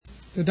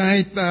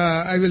Tonight,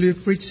 I will be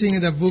preaching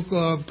in the book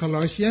of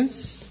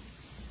Colossians.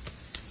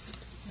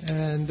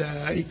 And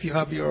if you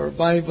have your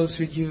Bibles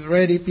with you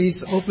ready,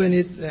 please open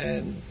it.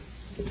 And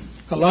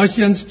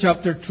Colossians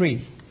chapter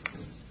 3.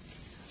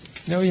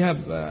 Now we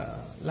have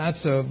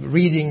lots of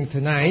reading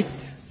tonight.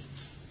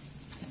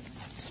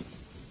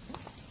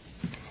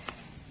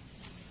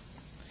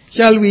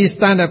 Shall we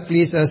stand up,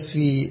 please, as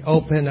we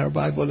open our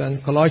Bible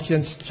in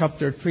Colossians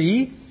chapter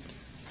 3.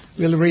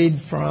 We'll read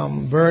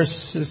from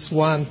verses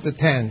 1 to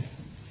 10.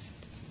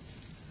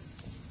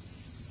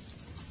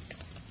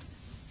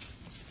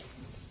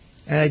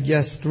 I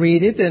just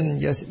read it and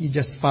you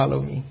just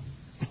follow me.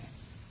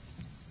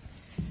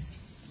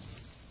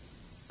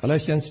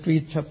 Colossians 3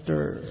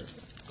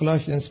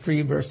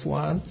 verse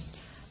 1.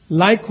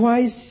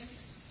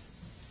 Likewise,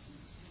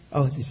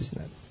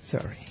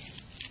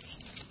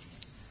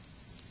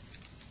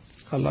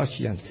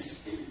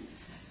 Colossians.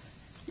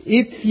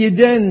 If ye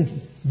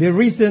then be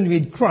risen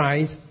with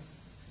Christ,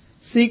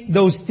 seek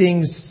those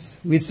things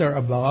which are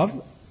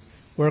above,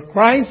 where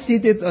Christ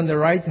sitteth on the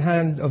right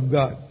hand of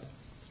God.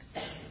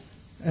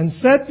 And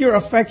set your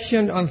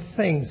affection on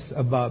things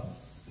above,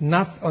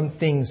 not on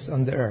things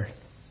on the earth.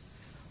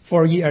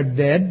 For ye are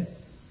dead,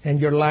 and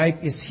your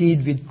life is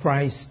hid with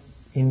Christ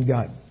in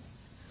God.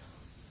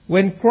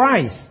 When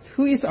Christ,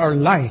 who is our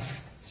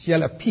life,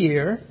 shall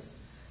appear,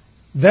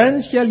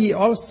 then shall ye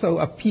also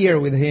appear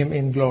with him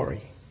in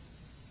glory.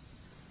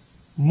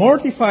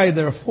 Mortify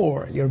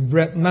therefore your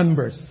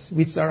members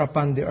which are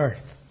upon the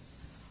earth: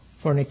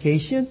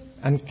 fornication,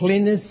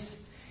 uncleanness,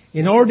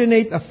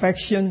 inordinate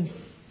affection,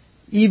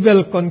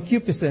 evil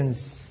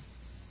concupiscence,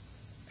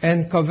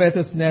 and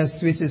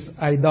covetousness, which is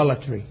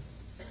idolatry.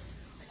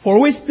 For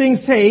which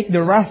things' sake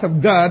the wrath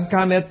of God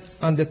cometh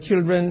on the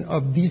children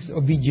of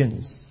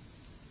disobedience,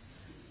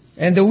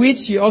 and the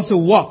which ye also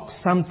walked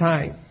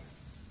sometime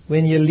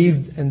when ye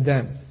lived in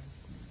them.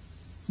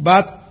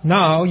 But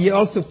now ye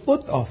also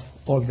put off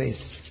all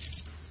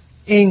this: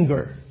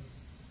 anger,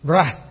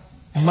 wrath,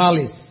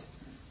 malice,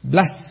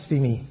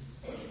 blasphemy,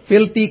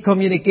 filthy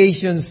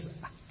communication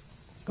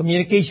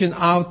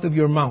out of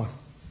your mouth.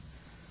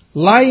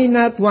 Lie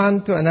not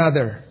one to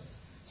another,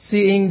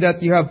 seeing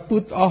that you have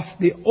put off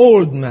the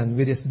old man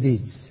with his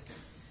deeds,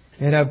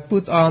 and have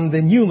put on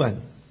the new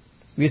man,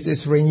 which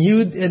is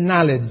renewed in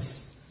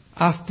knowledge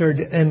after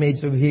the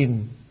image of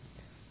him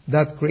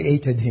that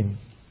created him.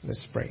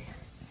 Let's pray.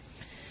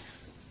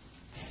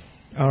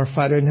 Our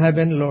Father in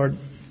heaven, Lord,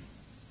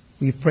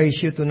 we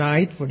praise you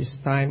tonight for this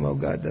time, O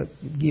God, that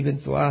you've given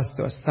to us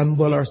to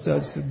assemble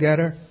ourselves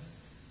together,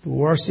 to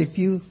worship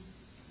you,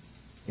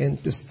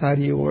 and to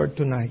study your word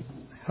tonight.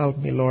 Help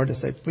me, Lord,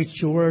 as I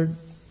preach your word.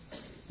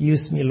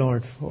 Use me,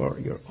 Lord, for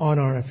your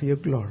honor and for your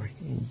glory.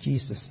 In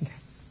Jesus' name.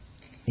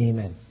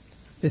 Amen.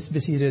 Let's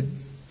be seated.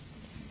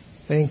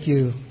 Thank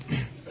you.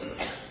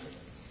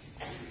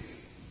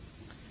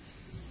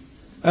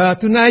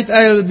 Tonight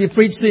I'll be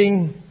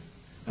preaching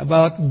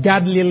about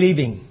godly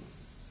living.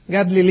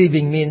 Godly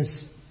living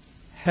means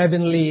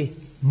heavenly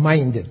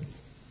minded.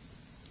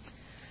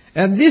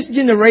 And this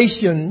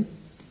generation,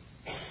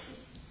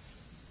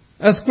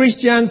 as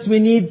Christians, we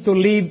need to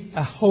live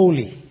a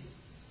holy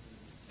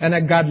and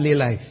a godly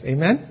life.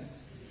 Amen?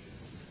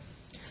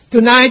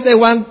 Tonight I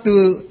want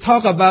to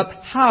talk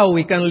about how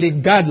we can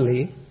live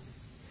godly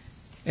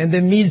in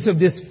the midst of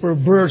this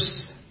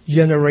perverse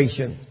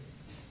generation.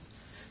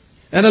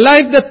 And a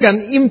life that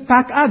can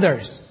impact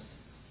others.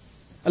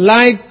 A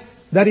life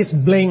that is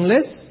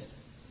blameless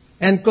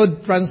and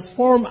could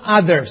transform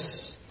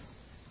others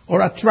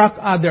or attract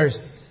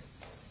others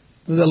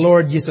to the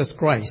Lord Jesus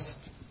Christ.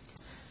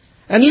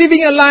 And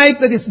living a life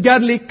that is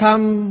godly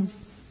comes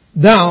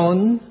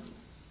down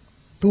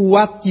to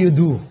what you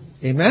do.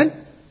 Amen?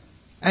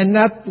 And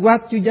not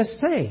what you just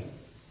say.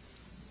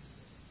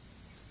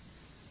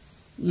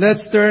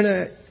 Let's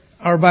turn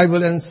our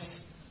Bible in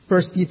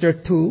 1 Peter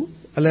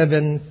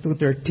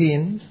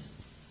 2:11-13.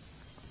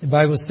 The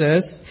Bible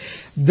says,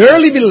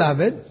 Dearly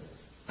beloved,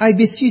 I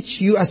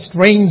beseech you as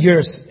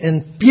strangers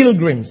and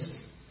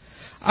pilgrims,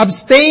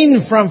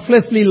 abstain from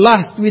fleshly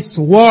lust which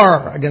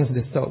war against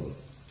the soul.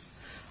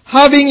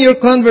 Having your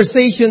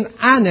conversation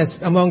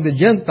honest among the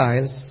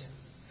Gentiles,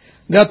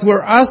 that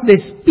whereas they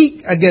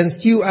speak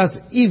against you as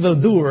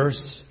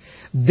evildoers,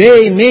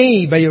 they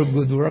may, by your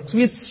good works,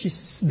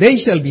 which they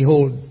shall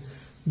behold,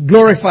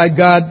 glorify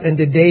God in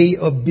the day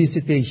of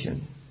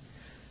visitation.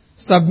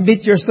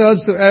 Submit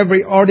yourselves to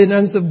every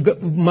ordinance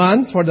of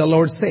man for the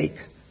Lord's sake,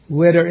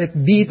 whether it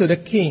be to the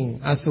king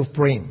as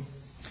supreme.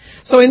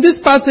 So in this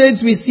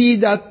passage we see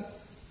that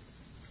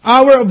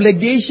our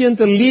obligation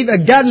to live a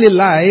godly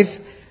life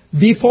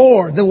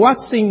before the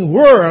watching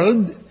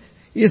world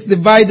is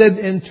divided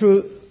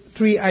into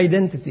three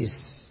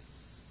identities.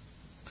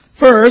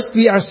 First,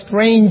 we are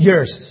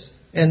strangers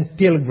and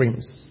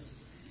pilgrims.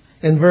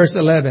 In verse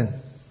 11,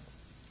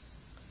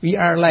 we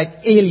are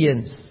like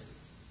aliens,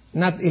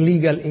 not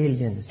illegal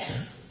aliens.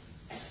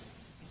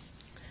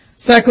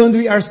 Second,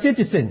 we are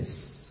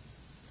citizens.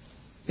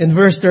 In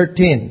verse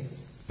 13,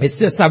 it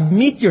says,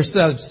 submit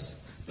yourselves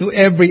to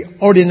every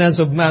ordinance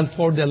of man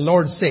for the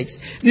Lord's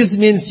sakes. This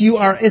means you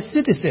are a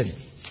citizen.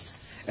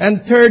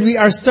 And third, we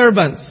are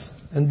servants.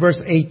 And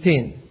verse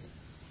 18.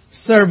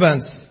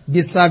 Servants,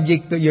 be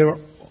subject to your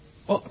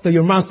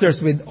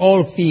masters with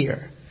all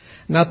fear,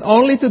 not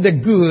only to the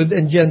good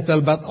and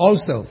gentle, but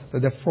also to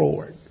the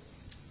froward.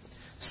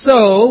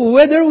 So,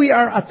 whether we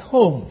are at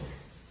home,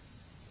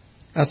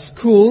 at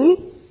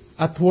school,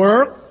 at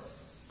work,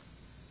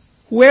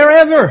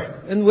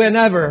 wherever and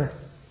whenever,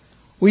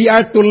 we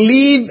are to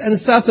live in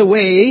such a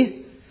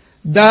way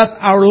that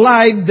our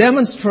life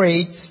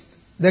demonstrates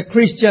the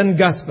Christian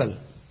gospel.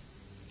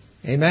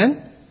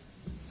 Amen?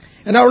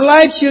 And our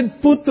life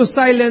should put to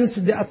silence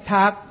the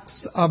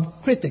attacks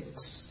of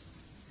critics.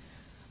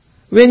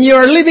 When you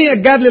are living a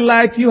godly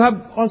life, you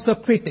have also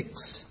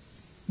critics.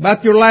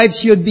 But your life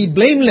should be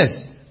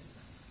blameless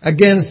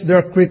against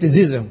their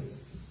criticism.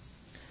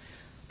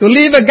 To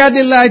live a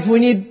godly life, we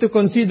need to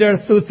consider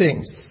two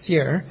things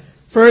here.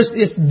 First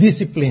is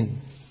discipline.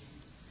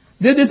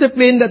 The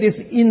discipline that is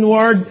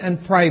inward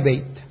and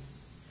private.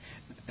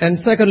 And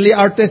secondly,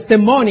 our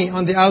testimony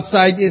on the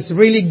outside is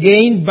really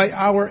gained by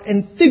our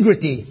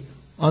integrity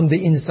on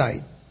the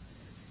inside.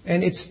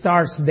 And it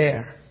starts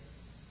there.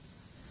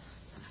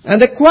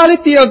 And the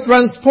quality of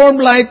transformed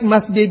life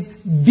must be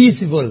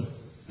visible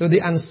to the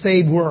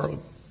unsaved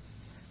world.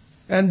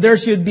 And there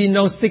should be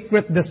no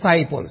secret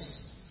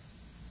disciples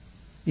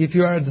if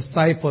you are a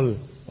disciple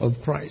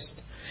of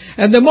Christ.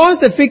 And the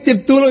most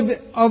effective tool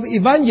of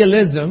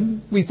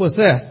evangelism we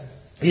possess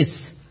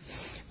is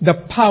the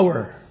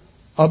power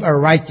of a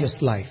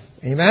righteous life.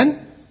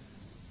 Amen?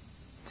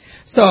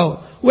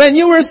 So, when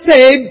you were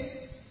saved,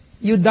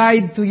 you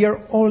died to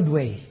your old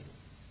way.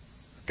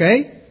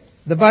 Okay?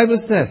 The Bible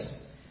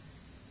says.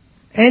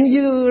 And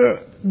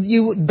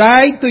you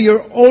died to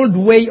your old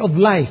way of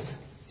life.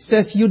 It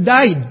says you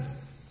died.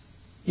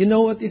 You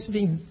know what is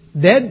being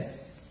dead?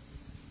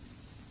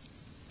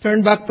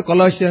 Turn back to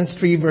Colossians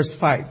 3 verse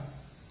 5. It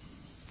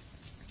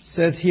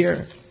says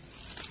here,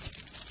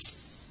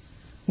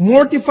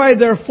 mortify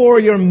therefore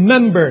your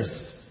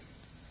members,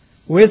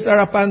 which are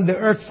upon the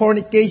earth,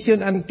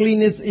 fornication,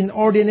 uncleanness,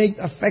 inordinate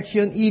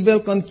affection, evil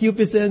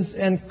concupiscence,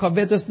 and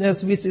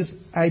covetousness, which is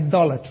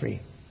idolatry.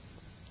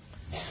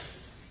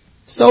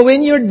 So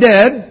when you're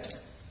dead,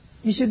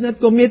 you should not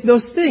commit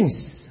those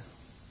things.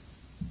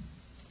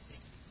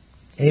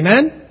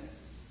 Amen?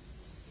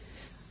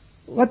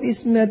 What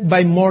is meant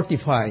by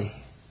mortify?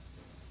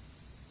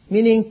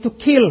 Meaning to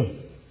kill.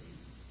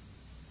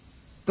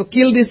 To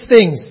kill these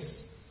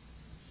things.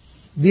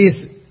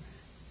 These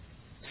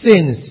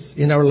sins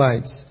in our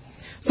lives.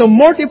 So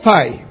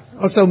mortify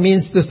also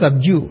means to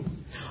subdue.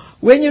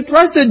 When you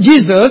trusted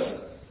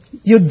Jesus,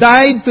 you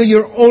died to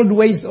your old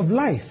ways of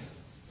life.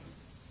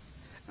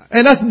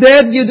 And as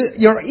dead,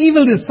 your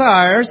evil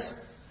desires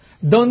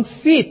don't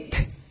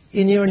fit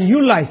in your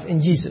new life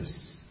in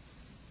Jesus.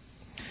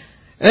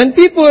 And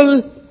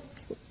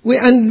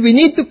we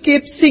need to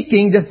keep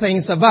seeking the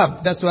things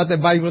above. That's what the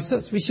Bible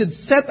says. We should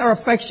set our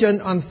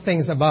affection on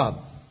things above,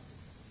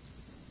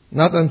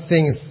 not on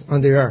things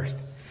on the earth.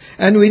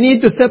 And we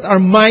need to set our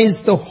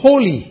minds to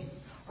holy,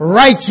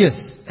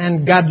 righteous,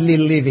 and godly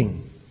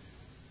living.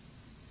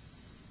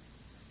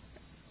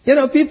 You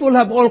know, people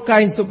have all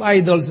kinds of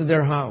idols in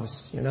their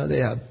house. You know, they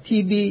have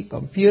TV,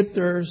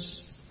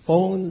 computers,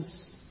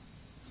 phones.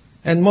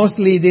 And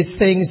mostly these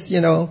things,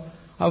 you know,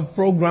 have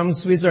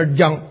programs which are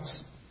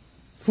junks,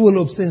 full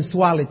of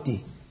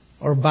sensuality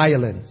or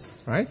violence,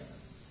 right?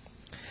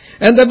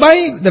 And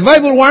the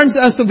Bible warns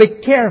us to be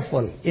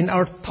careful in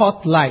our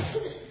thought life,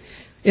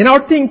 in our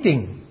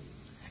thinking,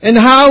 and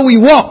how we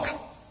walk,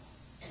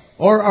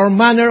 or our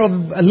manner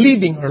of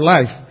living our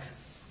life,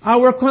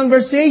 our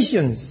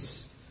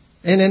conversations,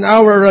 and in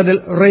our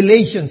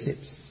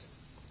relationships.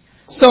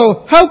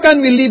 So, how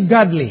can we live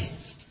godly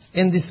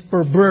in this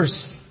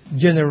perverse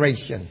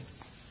generation?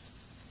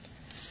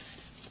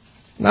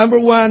 Number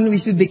one, we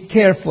should be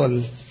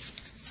careful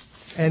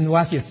in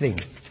what you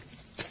think.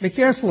 Be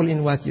careful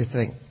in what you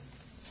think.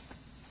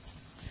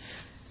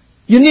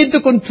 You need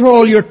to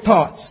control your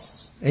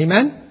thoughts.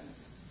 Amen?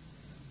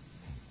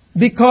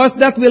 Because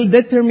that will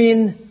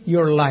determine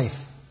your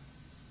life.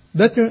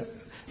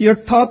 Your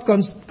thought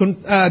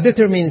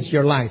determines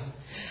your life.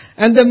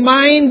 And the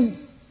mind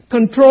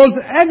controls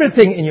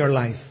everything in your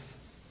life.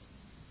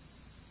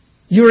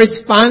 You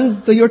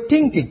respond to your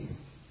thinking.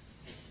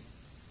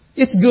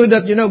 It's good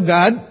that, you know,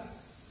 God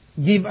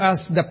give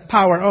us the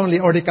power only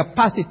or the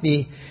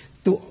capacity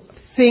to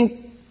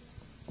think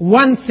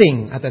one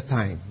thing at a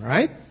time,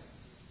 right?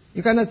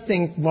 You cannot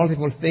think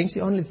multiple things.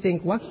 You only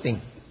think one thing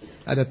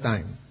at a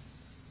time.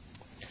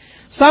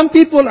 Some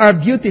people are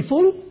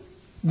beautiful,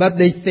 but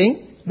they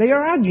think they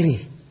are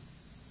ugly.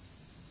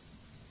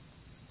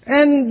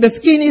 And the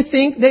skinny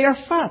think they are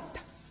fat.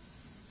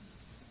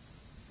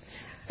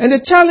 And the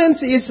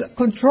challenge is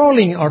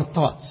controlling our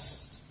thoughts.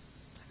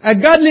 A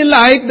godly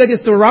life that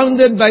is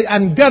surrounded by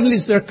ungodly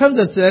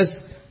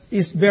circumstances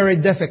is very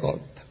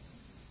difficult.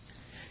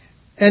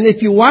 And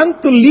if you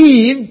want to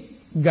live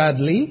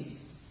godly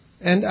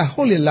and a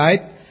holy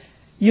life,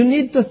 you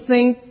need to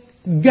think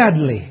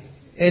godly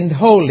and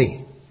holy.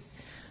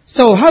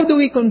 So how do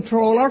we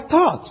control our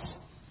thoughts?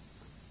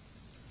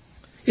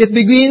 It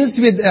begins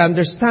with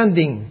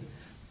understanding,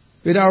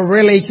 with our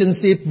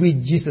relationship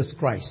with Jesus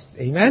Christ.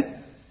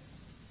 Amen?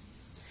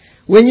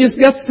 When you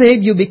got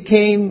saved, you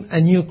became a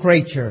new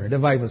creature, the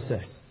Bible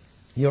says.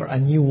 You're a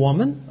new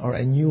woman or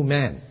a new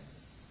man.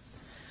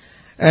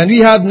 And we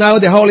have now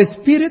the Holy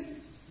Spirit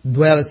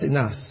dwells in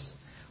us.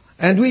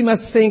 And we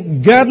must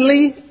think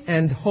godly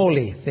and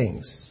holy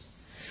things.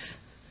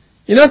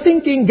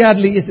 Thinking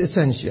godly is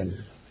essential.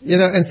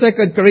 In 2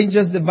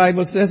 Corinthians, the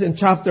Bible says in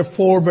chapter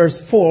 4,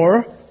 verse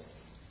 4,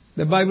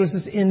 the Bible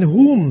says, in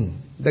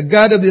whom the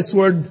God of this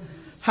world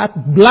hath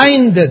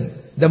blinded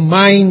the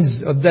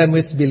minds of them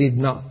which believe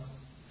not,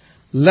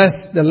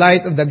 lest the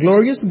light of the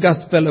glorious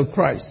gospel of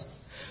Christ,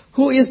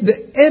 who is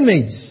the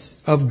image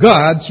of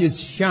God, should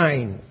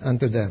shine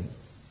unto them.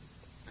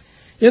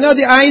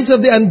 The eyes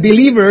of the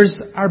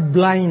unbelievers are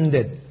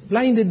blinded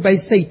by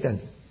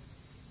Satan.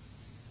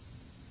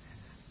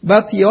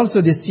 But he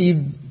also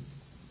deceives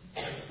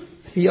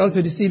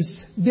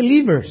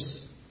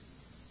believers.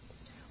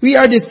 We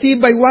are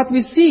deceived by what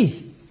we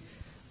see,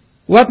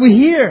 what we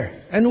hear,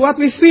 and what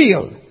we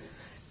feel.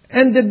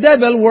 And the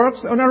devil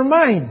works on our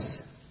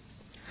minds.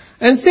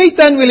 And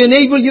Satan will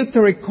enable you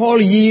to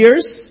recall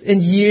years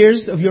and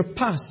years of your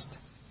past.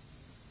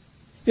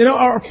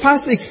 Our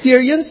past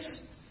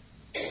experience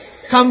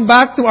come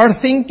back to our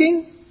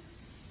thinking,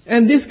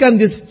 and this can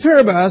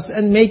disturb us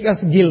and make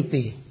us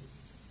guilty.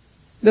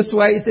 That's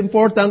why it's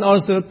important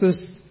also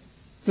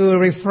to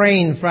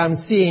refrain from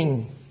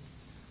seeing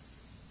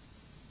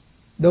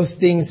those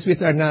things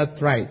which are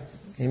not right.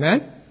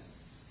 Amen?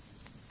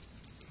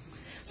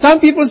 Some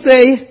people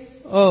say,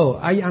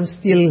 I am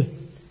still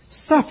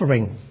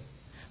suffering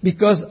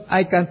because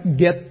I can't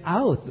get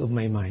out of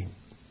my mind.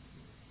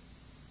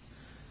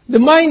 The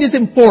mind is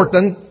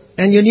important,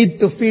 and you need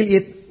to fill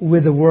it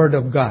with the Word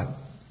of God.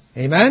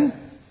 Amen?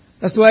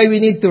 That's why we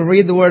need to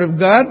read the Word of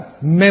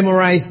God,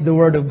 memorize the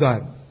Word of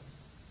God.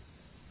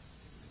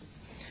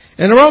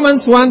 In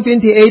Romans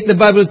 1:28, the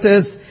Bible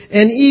says,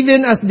 and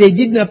even as they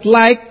did not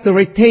like to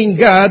retain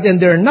God and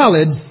their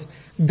knowledge,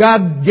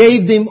 God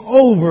gave them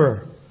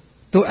over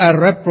to a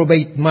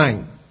reprobate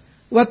mind.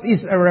 What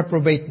is a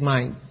reprobate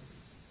mind?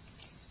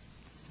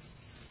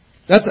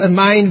 That's a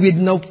mind with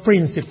no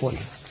principle.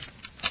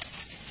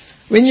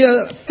 When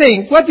you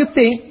think, what you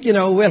think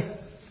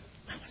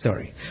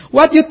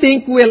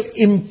will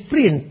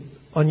imprint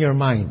on your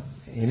mind.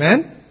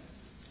 Amen?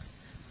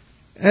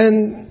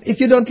 And if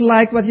you don't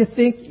like what you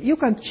think, you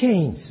can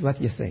change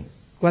what you think,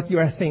 what you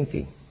are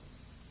thinking.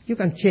 You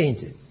can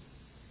change it.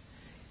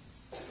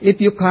 If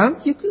you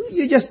can't,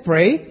 you just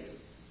pray,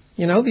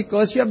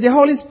 because you have the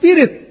Holy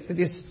Spirit that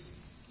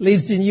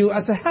lives in you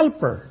as a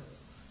helper,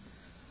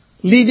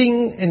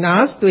 living in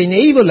us to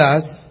enable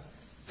us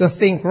to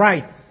think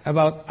right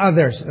about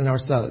others and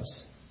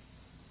ourselves.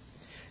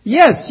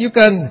 Yes, you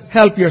can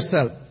help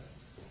yourself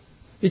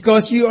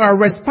because you are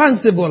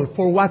responsible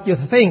for what you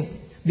think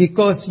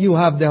because you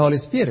have the Holy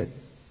Spirit.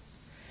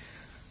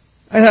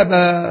 I have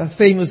a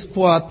famous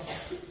quote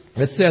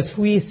that says,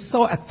 we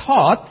saw a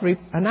thought, reap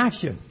an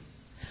action.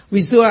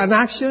 We saw an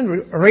action,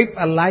 reap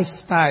a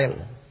lifestyle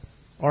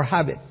or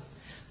habit.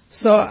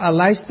 Saw a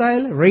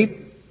lifestyle, reap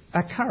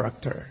a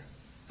character.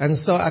 And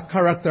saw a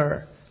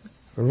character,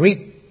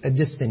 reap a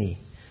destiny.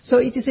 So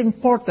it is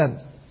important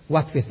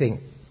what we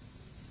think.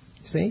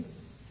 See?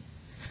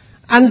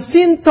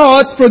 Unseen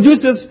thoughts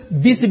produces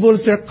visible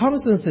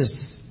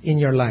circumstances in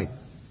your life.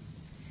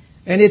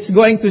 And it's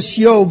going to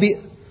show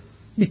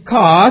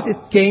because it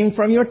came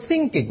from your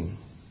thinking.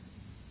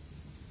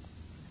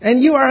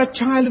 And you are a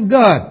child of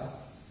God.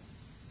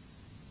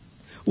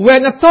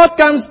 When a thought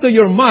comes to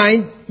your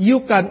mind,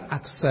 you can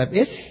accept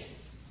it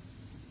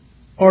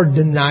or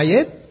deny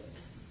it,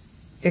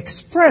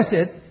 express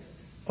it,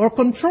 or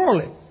control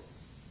it.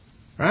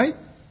 Right?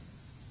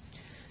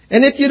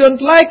 And if you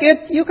don't like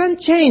it, you can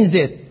change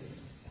it.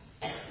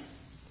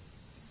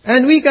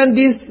 And we can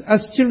be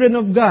as children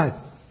of God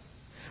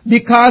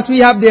because we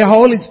have the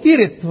Holy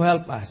Spirit to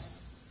help us.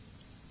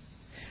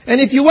 And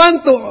if you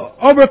want to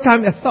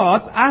overcome a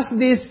thought, ask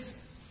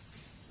these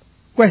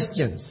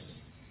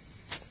questions.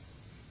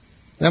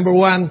 Number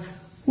one,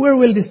 where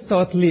will this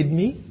thought lead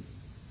me?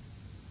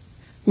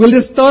 Will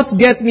these thoughts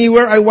get me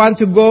where I want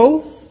to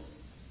go?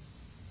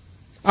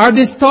 Are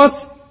these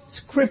thoughts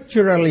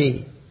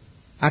scripturally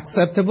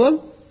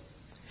acceptable?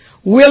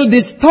 Will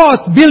these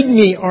thoughts build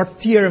me or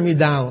tear me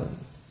down?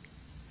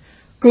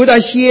 Could I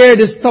share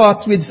these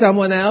thoughts with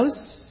someone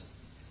else?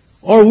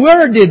 Or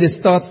where did these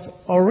thoughts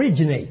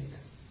originate?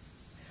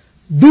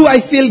 Do I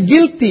feel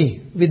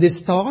guilty with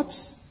these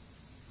thoughts?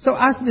 So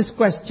ask these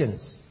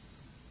questions.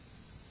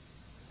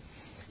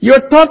 Your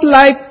thought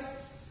life,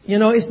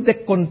 is the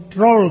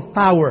control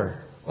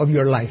tower of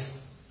your life.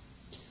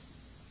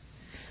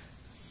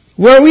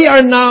 Where we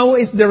are now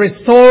is the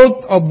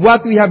result of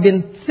what we have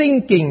been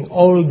thinking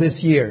all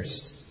these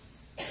years.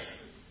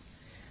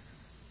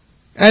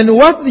 And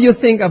what do you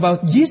think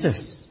about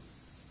Jesus?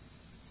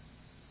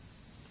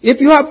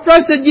 If you have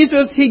trusted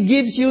Jesus, He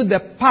gives you the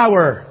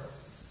power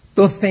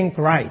to think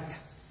right.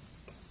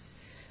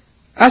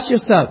 Ask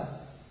yourself,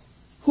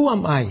 who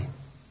am I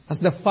as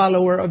the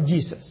follower of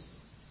Jesus?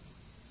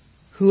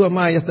 Who am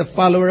I as the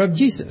follower of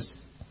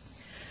Jesus?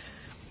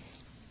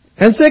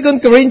 And 2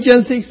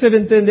 Corinthians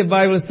 6:17, the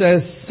Bible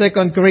says,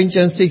 2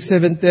 Corinthians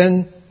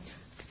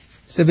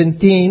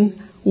 6:17,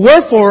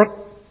 wherefore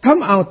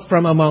come out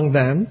from among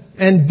them,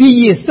 and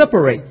be ye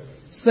separate,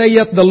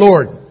 saith the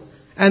Lord,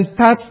 and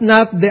touch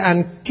not the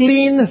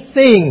unclean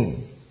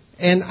thing,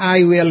 and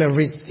I will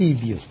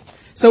receive you.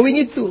 So we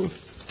need to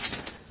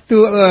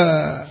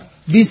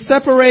be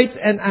separate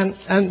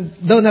and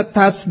do not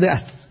touch the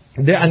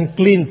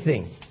unclean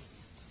thing.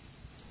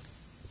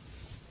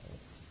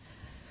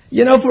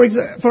 You know, for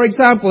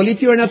example,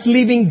 if you are not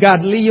living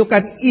godly, you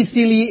can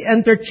easily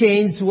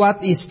interchange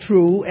what is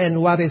true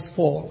and what is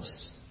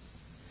false.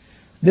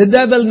 The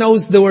devil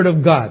knows the Word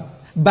of God,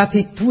 but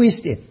he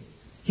twists it.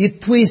 He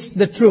twists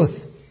the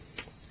truth.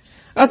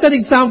 As an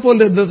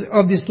example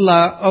of this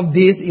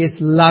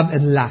is love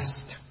and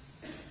lust.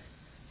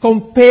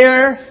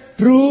 Compare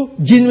true,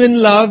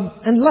 genuine love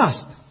and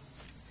lust.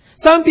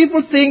 Some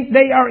people think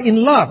they are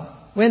in love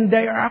when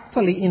they are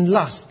actually in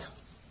lust.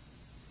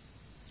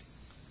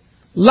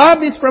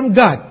 Love is from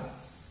God,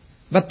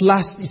 but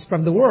lust is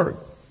from the world.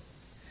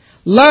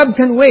 Love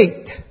can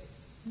wait,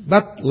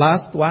 but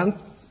lust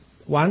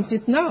wants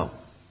it now.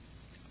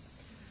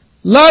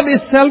 Love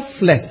is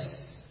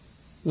selfless.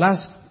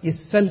 Lust is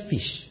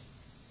selfish.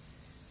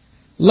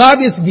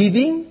 Love is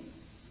giving.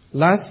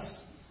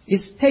 Lust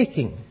is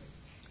taking.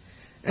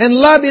 And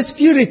love is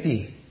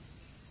purity.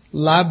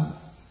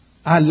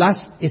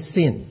 Lust is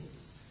sin.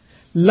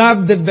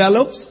 Love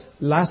develops.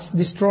 Lust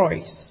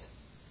destroys.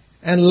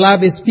 And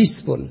love is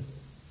peaceful,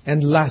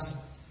 and lust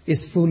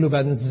is full of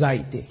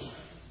anxiety.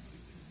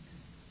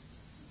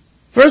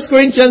 1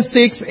 Corinthians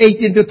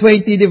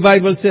 6:18-20, the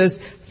Bible says,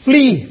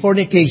 flee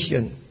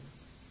fornication.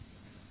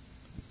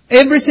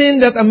 Every sin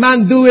that a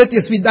man doeth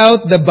is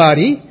without the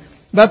body,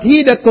 but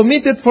he that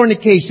committeth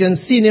fornication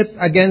sinneth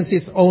against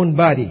his own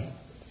body.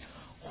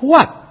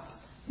 What?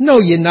 Know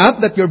ye not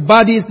that your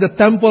body is the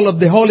temple of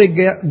the Holy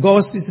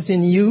Ghost which is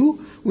in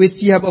you,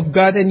 which ye have of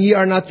God, and ye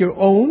are not your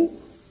own?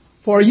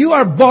 For you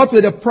are bought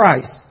with a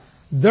price.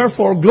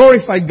 Therefore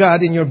glorify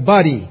God in your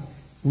body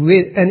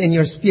and in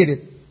your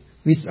spirit,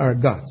 which are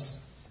God's.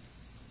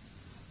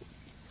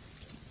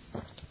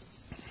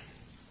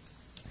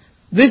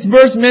 This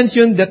verse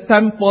mentioned the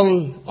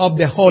temple of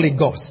the Holy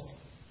Ghost.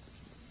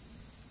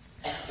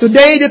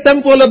 Today, the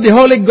temple of the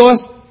Holy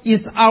Ghost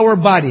is our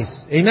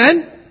bodies.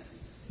 Amen?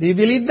 Do you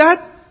believe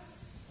that?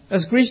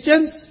 As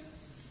Christians?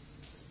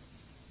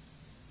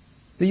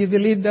 Do you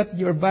believe that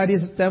your body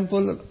is a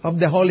temple of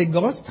the Holy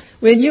Ghost?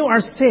 When you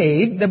are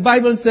saved, the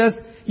Bible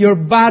says your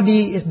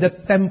body is the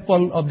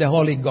temple of the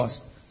Holy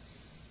Ghost.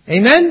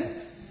 Amen?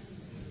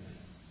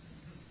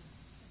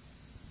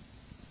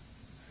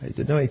 I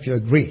don't know if you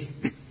agree.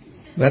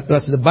 But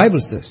that's what the Bible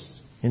says,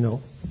 you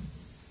know.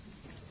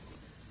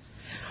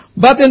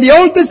 But in the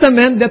Old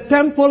Testament, the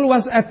temple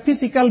was a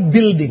physical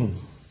building,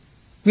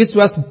 which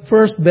was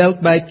first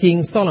built by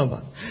King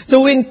Solomon.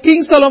 So when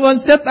King Solomon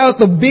set out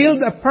to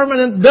build a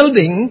permanent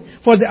building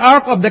for the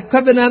Ark of the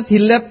Covenant, he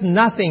left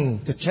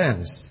nothing to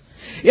chance.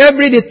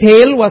 Every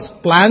detail was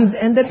planned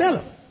and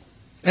developed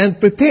and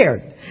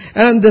prepared.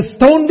 And the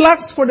stone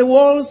blocks for the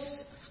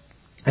walls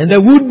and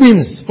the wood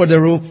beams for the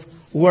roof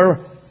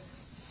were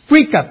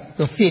pre-cut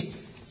to fit.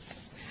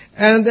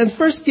 And in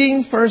 1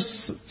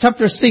 Kings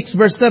chapter 6,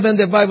 verse 7,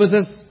 the Bible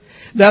says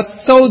that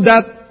so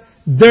that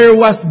there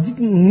was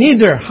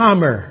neither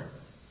hammer,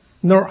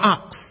 nor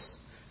axe,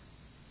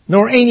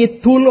 nor any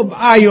tool of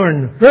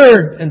iron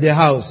heard in the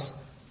house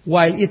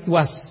while it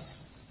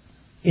was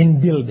in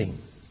building.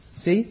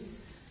 See?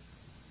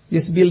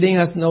 This building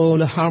has no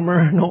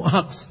hammer, no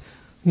axe,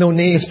 no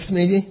nails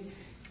maybe,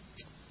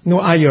 no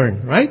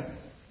iron, right?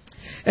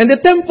 And the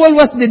temple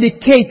was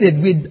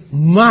dedicated with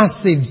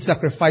massive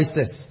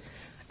sacrifices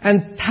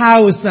and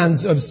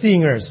thousands of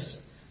singers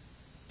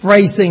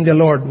praising the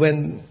Lord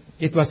when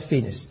it was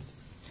finished.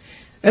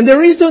 And the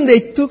reason they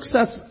took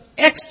such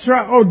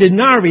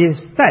extraordinary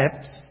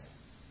steps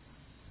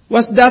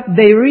was that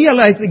they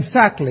realized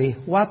exactly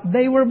what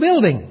they were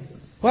building.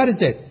 What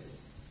is it?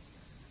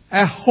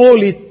 A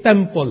holy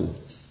temple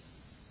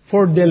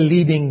for the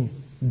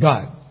living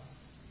God.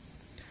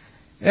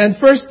 And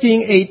 1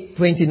 Kings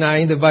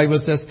 8:29, the Bible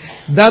says,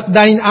 that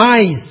thine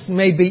eyes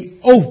may be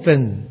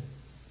open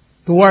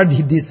toward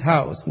this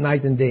house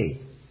night and day,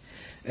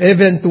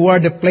 even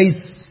toward the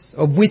place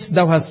of which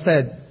thou hast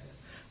said,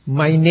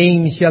 my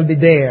name shall be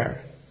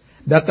there,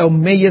 that thou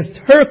mayest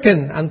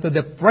hearken unto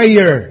the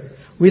prayer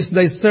which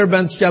thy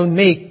servant shall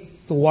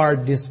make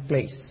toward this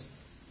place.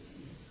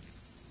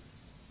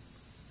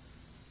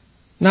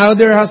 Now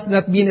there has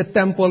not been a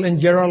temple in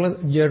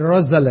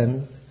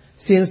Jerusalem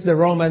since the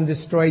Romans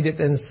destroyed it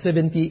in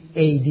 70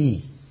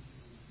 AD.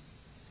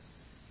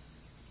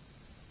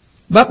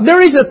 But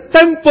there is a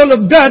temple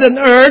of God on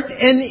earth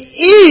and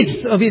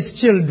each of His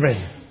children.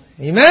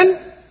 Amen?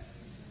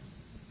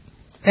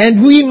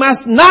 And we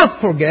must not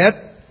forget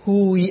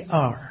who we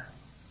are.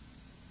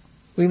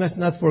 We must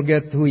not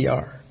forget who we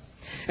are.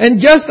 And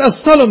just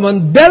as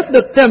Solomon built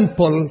the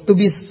temple to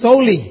be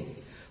solely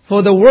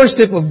for the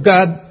worship of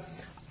God,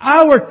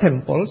 our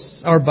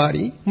temples, our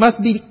body,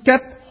 must be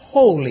kept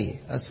holy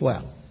as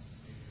well.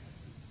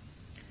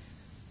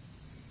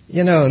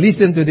 You know,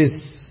 listen to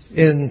this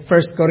in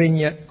 1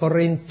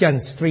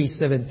 Corinthians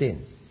 3:17.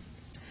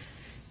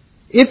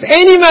 If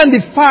any man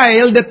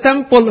defile the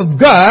temple of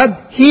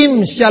God,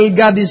 him shall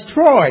God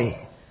destroy.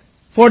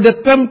 For the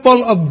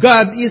temple of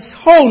God is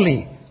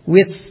holy,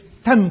 which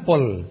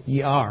temple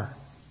ye are.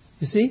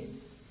 You see?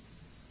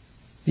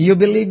 Do you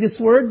believe this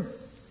word?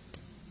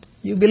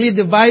 You believe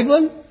the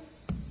Bible?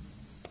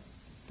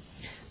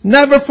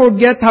 Never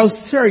forget how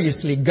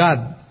seriously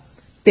God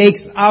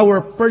takes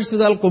our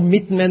personal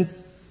commitment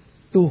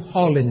to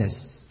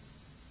holiness.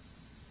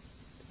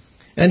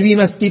 And we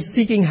must keep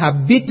seeking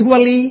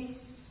habitually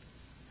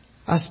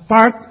as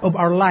part of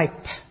our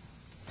life,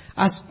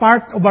 as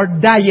part of our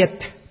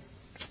diet,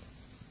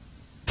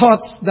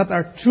 thoughts that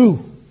are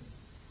true,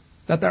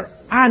 that are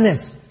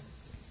honest,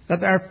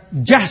 that are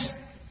just,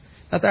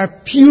 that are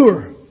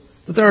pure,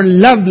 that are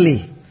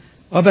lovely,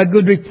 of a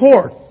good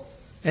report.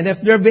 And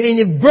if there be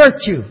any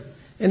virtue,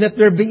 and if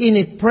there be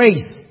any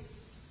praise,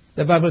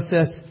 the Bible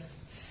says,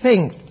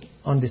 think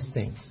on these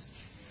things.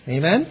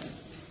 Amen?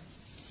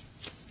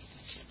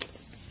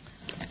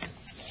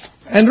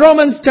 And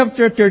Romans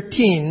chapter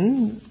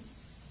 13,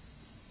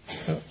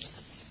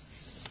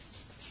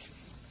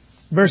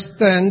 verse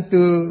 10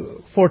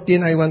 to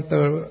 14, I want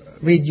to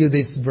read you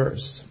this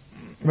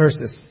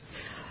verses.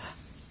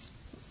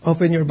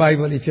 Open your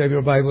Bible if you have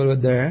your Bible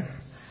there.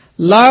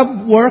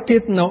 Love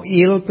worketh no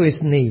ill to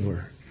his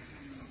neighbor.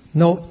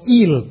 No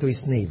ill to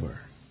his neighbor.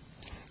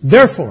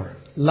 Therefore,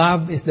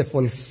 love is the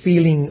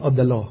fulfilling of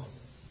the law.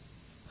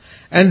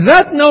 And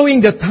that knowing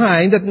the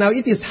time, that now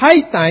it is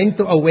high time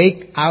to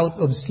awake out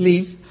of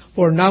sleep,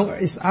 for now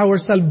is our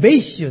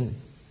salvation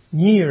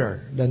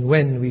nearer than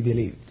when we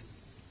believed.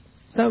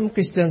 Some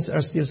Christians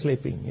are still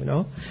sleeping, you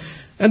know.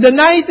 And the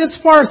night is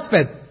far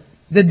spent,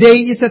 the day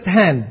is at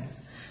hand.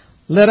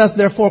 Let us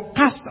therefore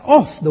cast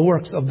off the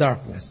works of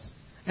darkness,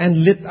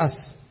 and let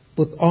us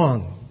put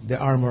on the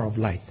armor of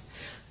light.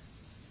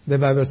 The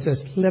Bible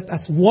says, let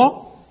us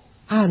walk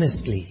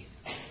honestly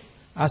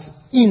as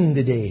in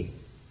the day.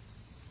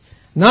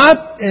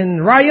 Not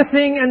in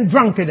rioting and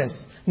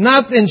drunkenness,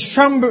 not in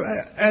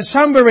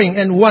slumbering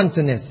and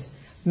wantonness,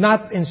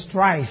 not in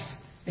strife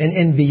and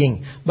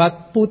envying,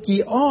 but put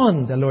ye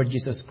on the Lord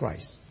Jesus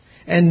Christ,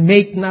 and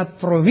make not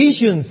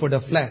provision for the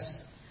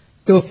flesh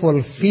to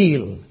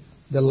fulfill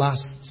the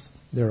lusts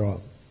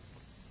thereof.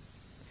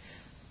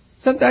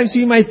 Sometimes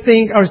we might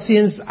think our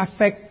sins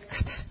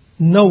affect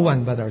no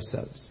one but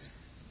ourselves.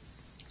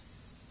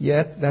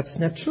 Yet, that's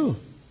not true.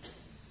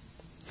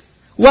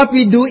 What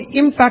we do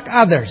impact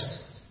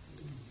others,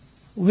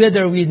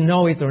 whether we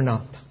know it or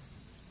not.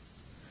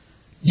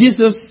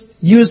 Jesus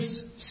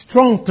used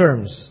strong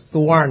terms to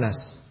warn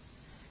us.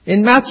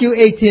 In Matthew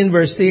 18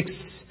 verse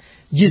 6,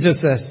 Jesus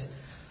says,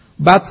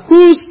 but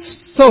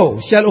whoso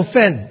shall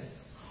offend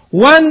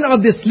one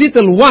of these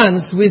little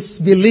ones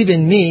which believe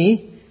in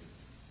me,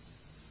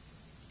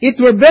 it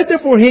were better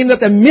for him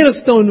that a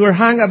millstone were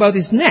hung about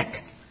his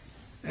neck,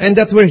 and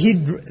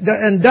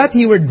that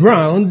he were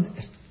drowned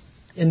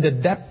in the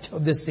depth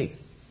of the sea.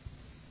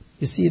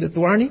 You see that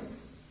warning?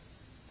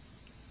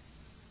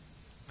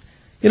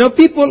 You know,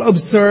 people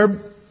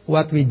observe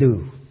what we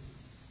do.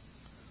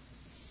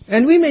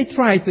 And we may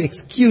try to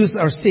excuse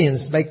our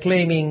sins by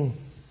claiming,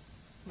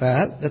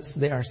 well,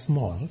 they are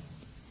small,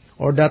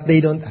 or that they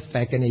don't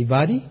affect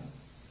anybody,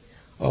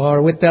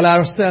 or we tell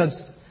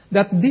ourselves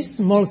that these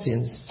small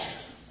sins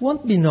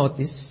won't be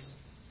noticed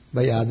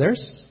by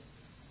others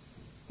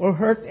or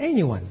hurt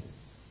anyone.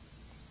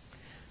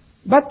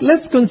 But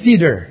let's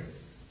consider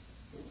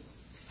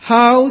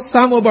how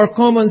some of our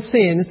common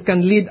sins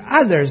can lead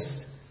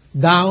others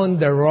down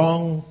the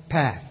wrong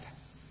path.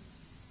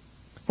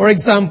 For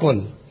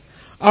example,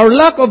 our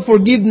lack of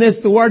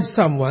forgiveness towards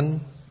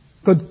someone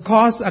could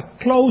cause a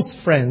close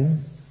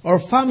friend or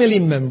family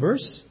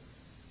members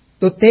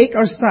to take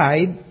our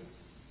side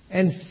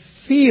and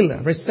feel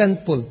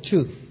resentful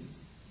too.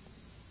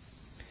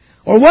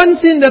 Or one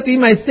sin that we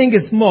might think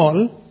is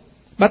small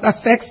but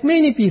affects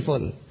many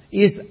people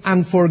is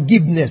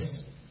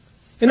unforgiveness.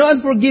 You know,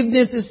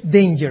 unforgiveness is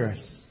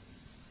dangerous.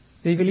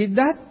 Do you believe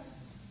that?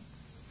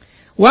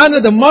 One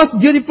of the most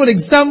beautiful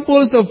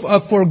examples of a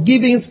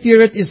forgiving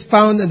spirit is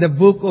found in the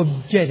book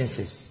of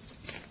Genesis.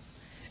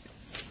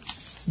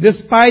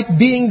 Despite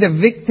being the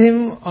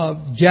victim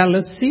of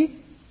jealousy,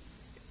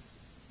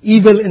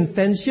 evil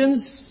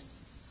intentions,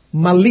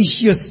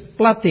 malicious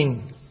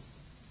plotting,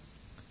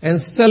 and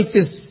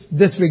selfish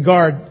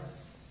disregard,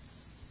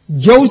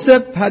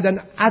 Joseph had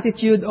an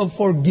attitude of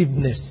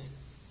forgiveness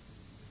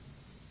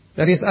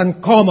that is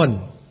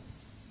uncommon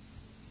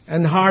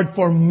and hard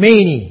for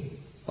many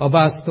of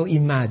us to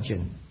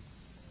imagine.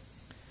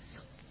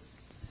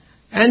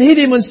 And he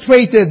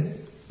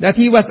demonstrated that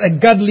he was a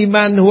godly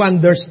man who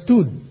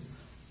understood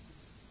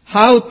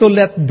how to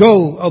let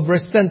go of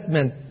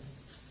resentment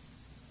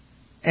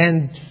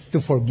and to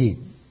forgive.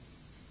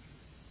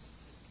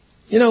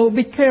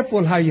 Be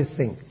careful how you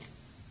think.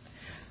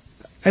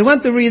 I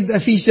want to read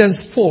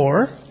Ephesians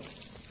 4,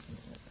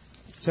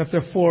 chapter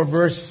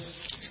 4,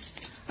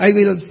 I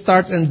will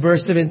start in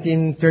verse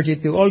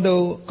 17:32.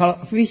 Although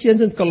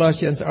Ephesians and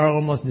Colossians are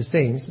almost the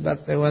same,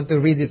 but I want to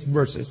read these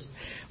verses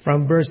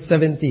from verse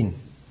 17.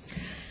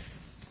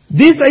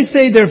 This I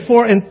say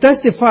therefore and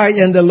testify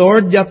in the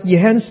Lord that ye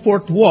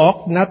henceforth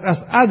walk not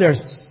as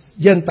others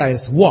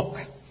Gentiles walk,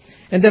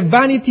 and the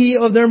vanity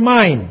of their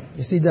mind.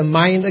 You see the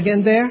mind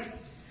again there?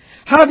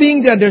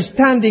 Having the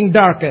understanding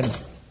darkened,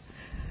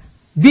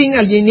 being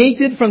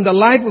alienated from the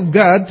life of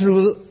God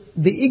through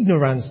the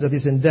ignorance that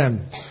is in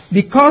them,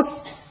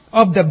 because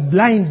of the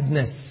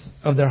blindness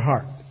of their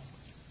heart,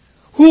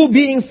 who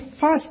being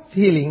fast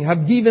healing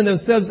have given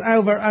themselves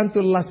over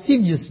unto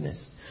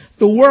lasciviousness,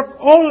 to work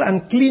all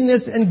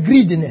uncleanness and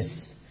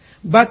greediness.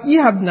 But ye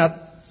have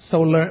not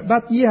so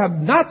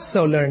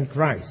learned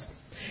Christ.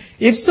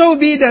 If so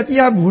be that ye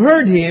have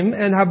heard him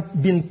and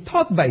have been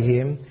taught by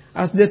him,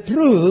 as the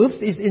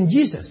truth is in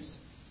Jesus,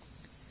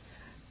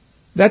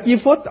 that ye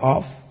put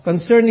off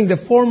concerning the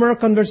former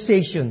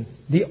conversation,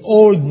 the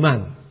old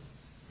man,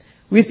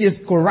 which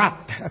is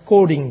corrupt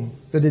according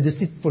to the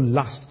deceitful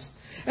lust,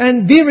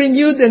 and be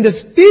renewed in the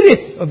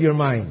spirit of your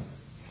mind,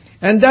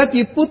 and that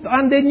ye put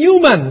on the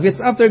new man, which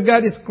after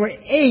God is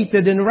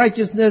created in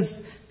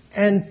righteousness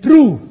and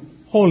true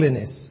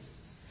holiness.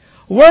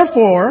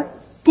 Wherefore,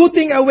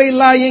 putting away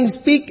lying,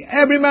 speak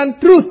every man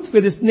truth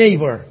with his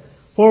neighbor,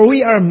 for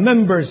we are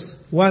members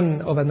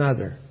one of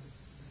another.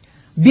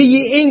 Be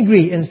ye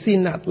angry and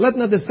sin not. Let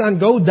not the sun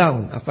go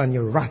down upon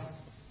your wrath.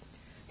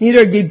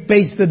 Neither give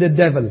place to the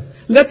devil.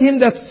 Let him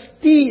that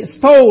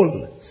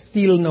stole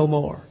steal no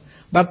more,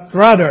 but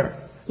rather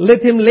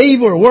let him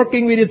labor,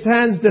 working with his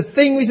hands the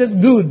thing which is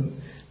good,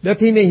 that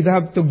he may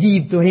have to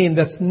give to him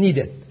that's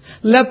needed.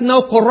 Let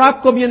no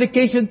corrupt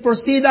communication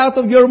proceed out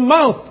of your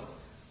mouth,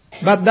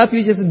 but that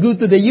which is good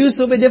to the use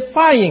of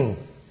edifying,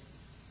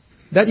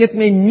 that it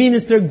may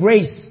minister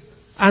grace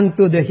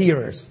unto the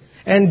hearers.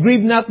 And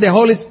grieve not the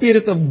Holy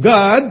Spirit of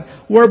God,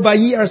 whereby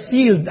ye are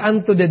sealed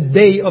unto the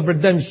day of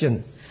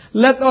redemption.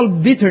 Let all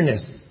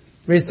bitterness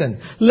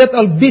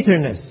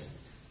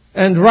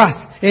and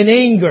wrath and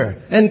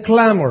anger and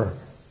clamor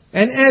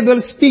and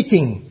evil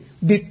speaking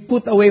be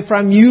put away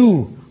from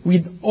you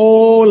with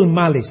all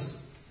malice.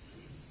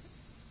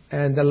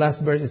 And the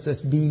last verse, it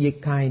says, be ye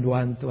kind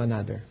one to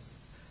another,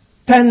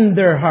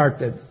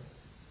 tender-hearted,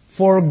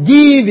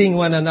 forgiving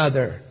one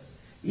another,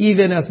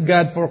 even as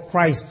God for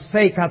Christ's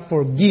sake hath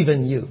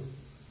forgiven you.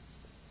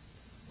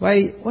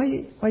 Why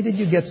did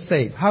you get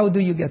saved? How do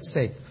you get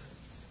saved?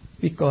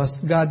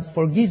 Because God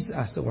forgives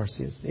us our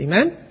sins.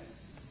 Amen?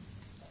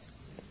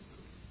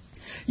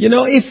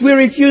 If we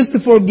refuse to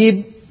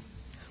forgive,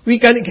 we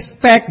can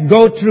expect to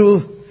go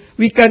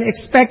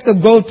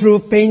through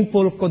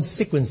painful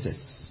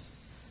consequences.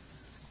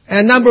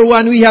 And number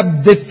one, we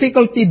have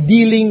difficulty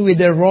dealing with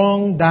the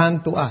wrong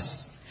done to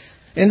us.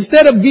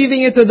 Instead of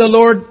giving it to the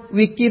Lord,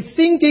 we keep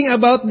thinking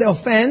about the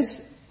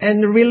offense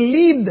and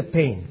relieve the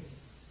pain.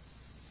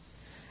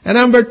 And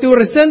number two,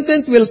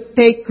 resentment will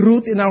take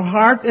root in our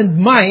heart and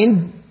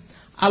mind,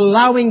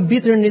 allowing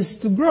bitterness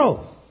to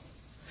grow.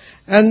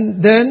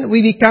 And then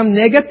we become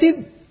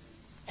negative,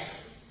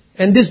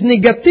 and this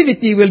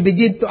negativity will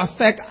begin to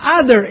affect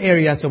other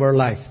areas of our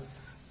life,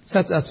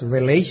 such as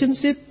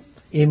relationship,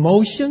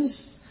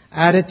 emotions,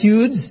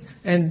 attitudes,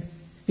 and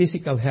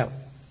physical health.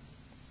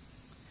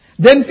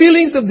 Then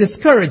feelings of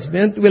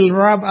discouragement will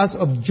rob us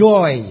of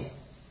joy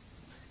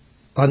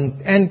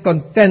and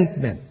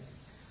contentment.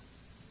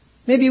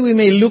 Maybe we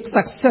may look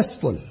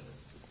successful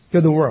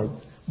to the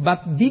world,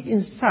 but deep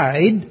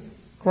inside,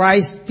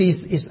 Christ's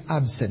peace is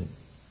absent.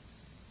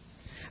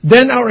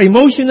 Then our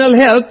emotional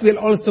health will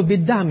also be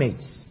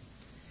damaged.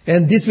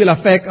 And this will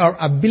affect our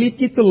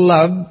ability to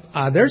love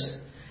others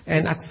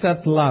and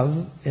accept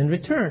love in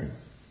return.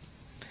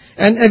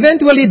 And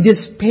eventually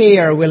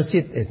despair will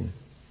sit in.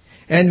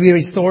 And we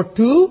resort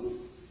to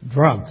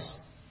drugs,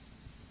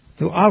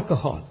 to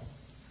alcohol,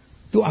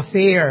 to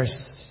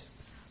affairs,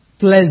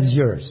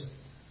 pleasures,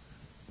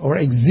 or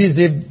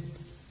excessive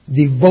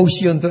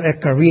devotion to a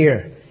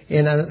career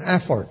in an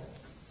effort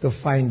to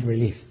find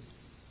relief.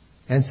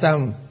 And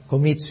some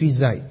commit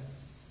suicide.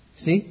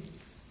 See?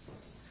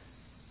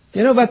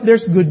 But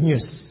there's good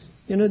news.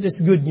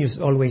 There's good news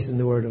always in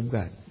the Word of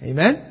God.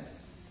 Amen?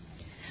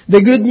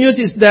 The good news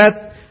is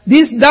that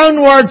this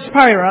downward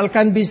spiral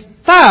can be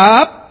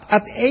stopped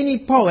at any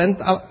point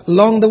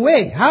along the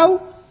way.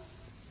 How?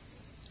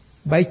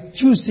 By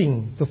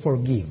choosing to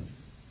forgive.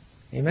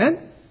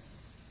 Amen?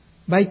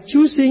 By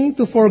choosing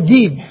to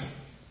forgive.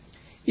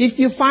 If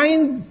you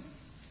find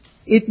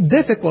it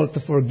difficult to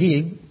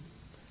forgive,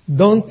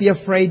 don't be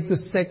afraid to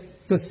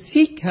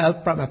seek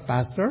help from a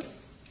pastor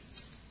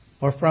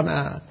or from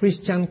a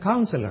Christian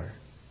counselor.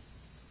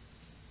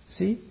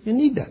 See? You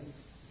need that.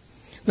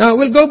 Now,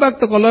 we'll go back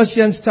to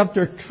Colossians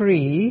chapter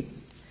 3.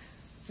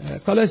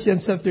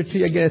 Colossians chapter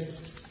 3 again.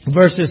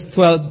 verses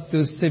 12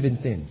 to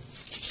 17.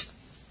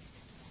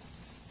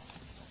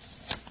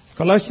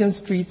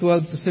 Colossians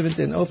 3:12 to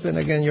 17. Open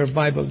again your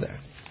Bible there.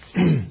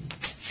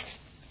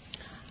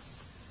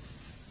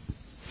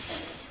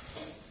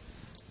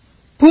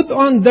 Put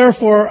on,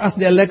 therefore, as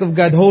the elect of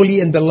God,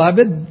 holy and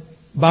beloved,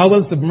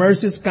 bowels of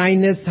mercy,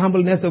 kindness,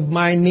 humbleness of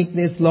mind,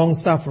 meekness,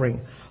 long-suffering,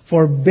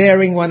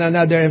 forbearing one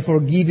another and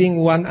forgiving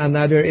one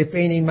another. If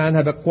any man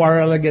have a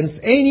quarrel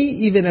against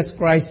any, even as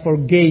Christ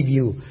forgave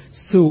you,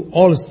 so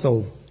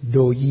also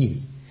do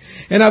ye.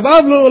 And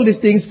above all these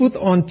things, put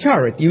on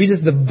charity, which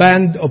is the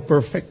band of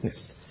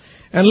perfectness.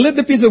 And let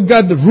the peace of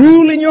God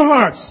rule in your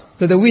hearts,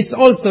 to the which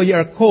also ye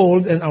are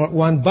called, and are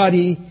one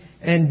body,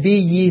 and be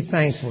ye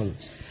thankful.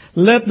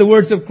 Let the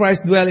words of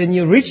Christ dwell in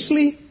you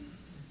richly,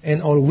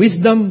 in all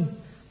wisdom,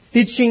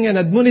 teaching and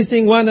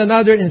admonishing one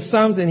another in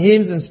psalms and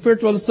hymns and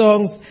spiritual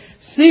songs,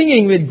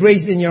 singing with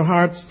grace in your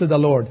hearts to the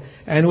Lord.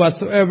 And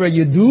whatsoever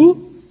you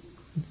do,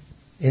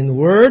 in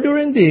word or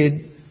in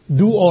deed,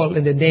 do all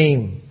in the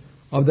name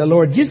of the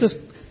Lord Jesus,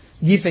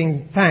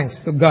 giving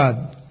thanks to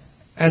God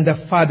and the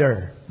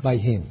Father by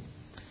Him.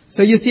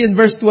 So you see in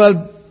verse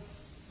 12,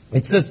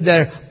 it says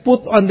there,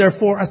 put on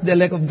therefore as the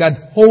elect of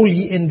God,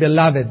 holy and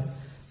beloved,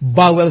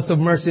 bowels of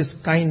mercy,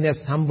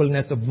 kindness,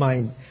 humbleness of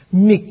mind,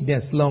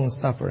 meekness,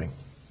 long-suffering.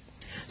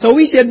 So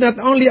we should not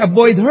only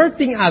avoid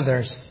hurting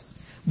others,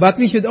 but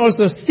we should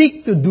also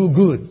seek to do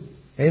good.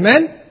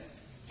 Amen?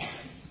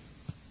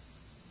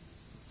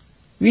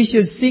 We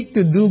should seek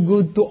to do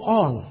good to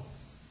all.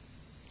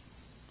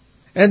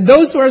 And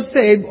those who are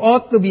saved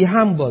ought to be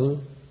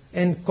humble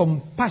and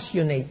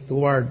compassionate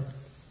toward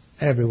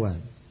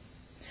everyone.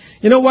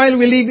 You know, while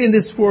we live in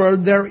this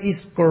world, there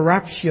is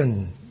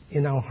corruption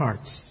in our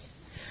hearts.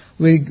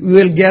 We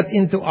will get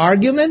into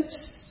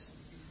arguments.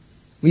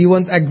 We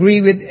won't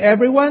agree with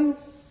everyone.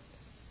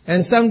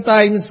 And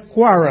sometimes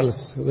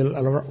quarrels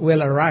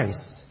will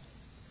arise.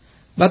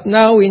 But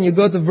now when you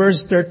go to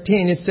verse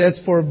 13, it says,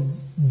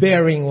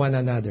 forbearing one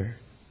another.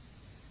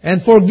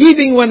 And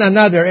forgiving one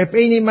another. If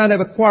any man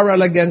have a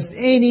quarrel against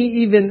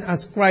any, even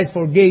as Christ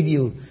forgave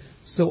you,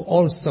 so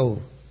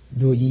also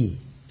do ye.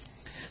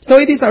 So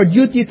it is our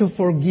duty to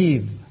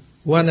forgive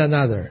one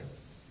another,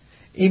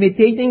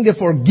 imitating the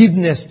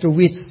forgiveness through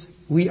which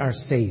we are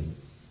saved.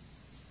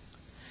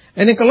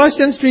 And in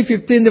Colossians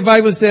 3:15, the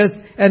Bible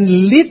says, and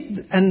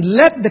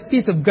let the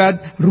peace of God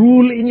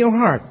rule in your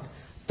heart,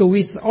 to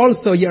which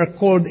also ye are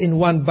called in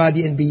one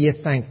body, and be ye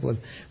thankful.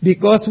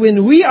 Because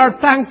when we are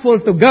thankful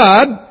to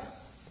God,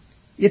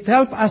 it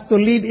helps us to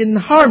live in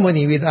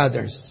harmony with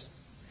others.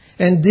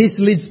 And this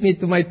leads me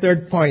to my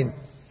third point.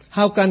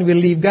 How can we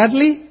live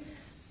godly?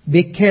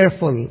 Be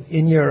careful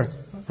in your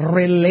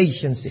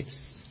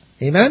relationships.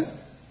 Amen?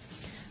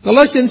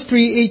 Colossians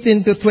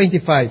 3:18 to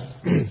 25.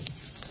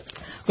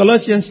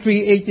 Colossians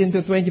 3:18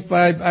 to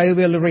 25, I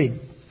will read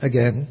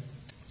again.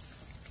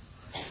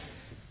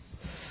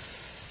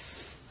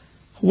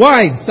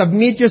 Wives,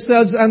 submit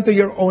yourselves unto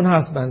your own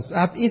husbands,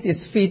 as it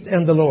is fit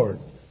in the Lord.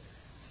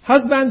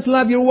 Husbands,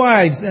 love your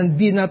wives, and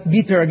be not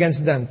bitter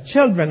against them.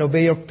 Children,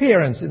 obey your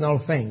parents in all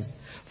things.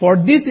 For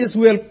this is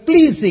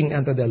well-pleasing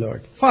unto the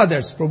Lord.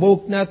 Fathers,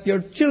 provoke not your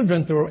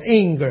children to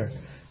anger,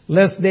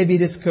 lest they be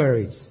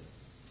discouraged.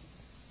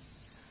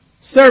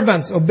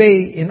 Servants,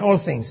 obey in all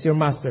things your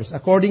masters,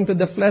 according to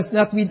the flesh,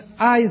 not with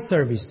eye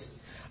service,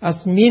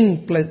 as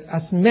men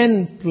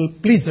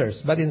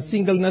pleasers, but in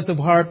singleness of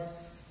heart,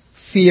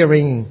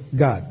 fearing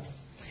God.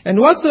 And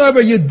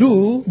whatsoever you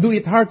do, do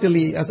it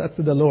heartily as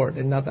unto the Lord,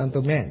 and not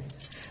unto men,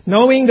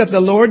 knowing that the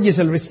Lord ye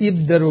shall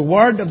receive the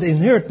reward of the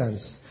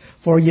inheritance,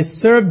 for ye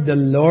serve the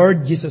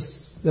Lord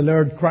Jesus, the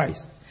Lord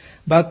Christ.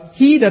 But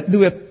he that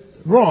doeth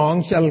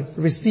wrong shall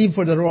receive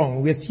for the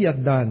wrong which he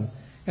hath done,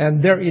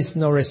 and there is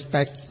no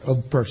respect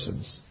of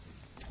persons.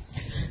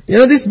 You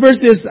know, these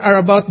verses are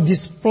about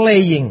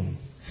displaying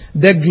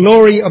the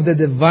glory of the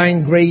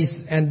divine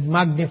grace and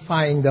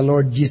magnifying the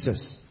Lord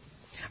Jesus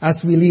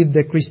as we live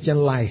the Christian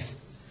life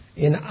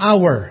in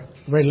our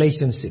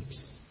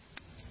relationships.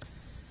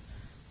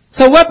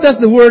 So what does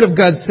the Word of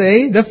God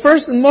say? The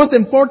first and most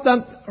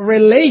important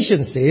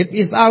relationship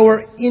is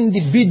our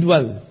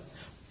individual,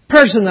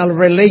 personal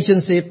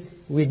relationship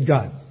with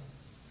God.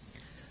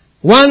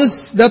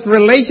 Once that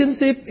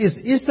relationship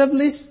is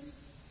established,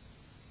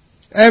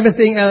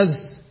 everything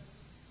else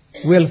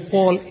will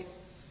fall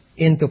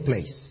into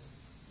place.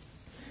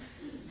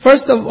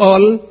 First,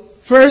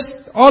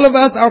 all of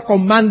us are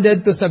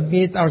commanded to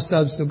submit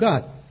ourselves to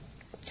God.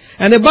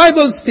 And the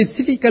Bible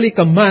specifically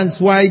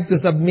commands wives to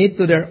submit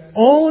to their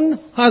own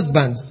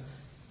husbands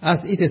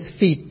as it is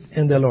fit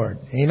in the Lord.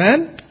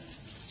 Amen?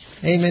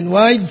 Amen,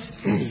 wives.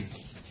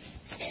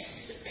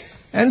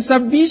 And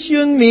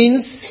submission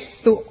means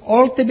to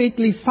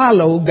ultimately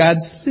follow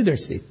God's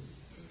leadership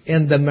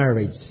in the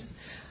marriage.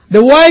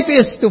 The wife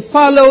is to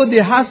follow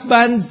the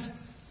husband's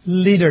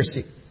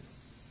leadership.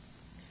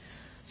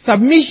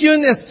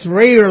 Submission is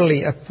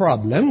rarely a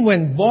problem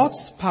when both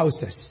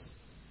spouses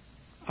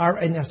are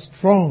in a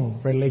strong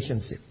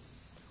relationship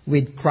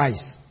with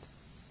Christ,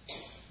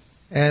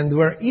 and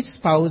where each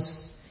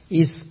spouse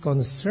is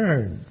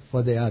concerned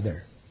for the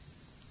other.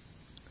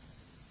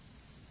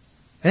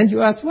 And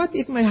you ask, what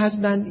if my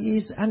husband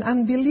is an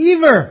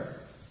unbeliever?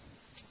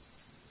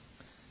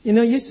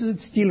 You should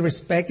still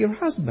respect your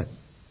husband.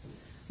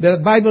 The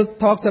Bible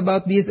talks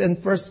about this in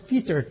 1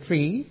 Peter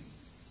 3,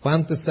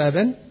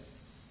 1-7.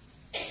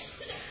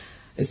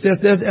 It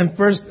says this in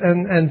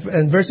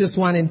verses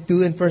 1 and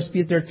 2 in 1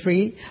 Peter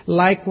 3,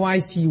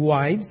 likewise, ye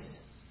wives,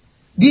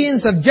 be in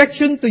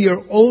subjection to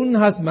your own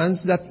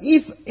husbands, that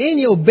if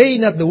any obey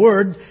not the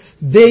word,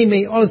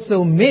 they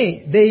also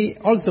may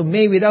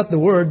without the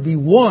word be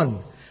won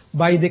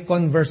by the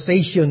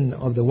conversation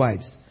of the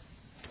wives.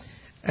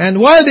 And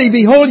while they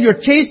behold your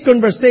chaste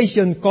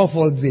conversation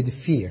coupled with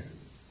fear.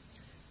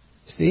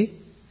 See?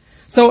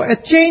 So a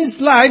changed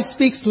life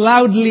speaks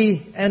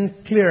loudly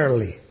and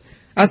clearly,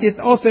 as it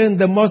often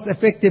the most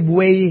effective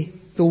way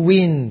to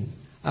win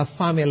a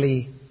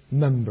family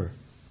member.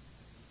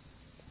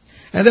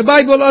 And the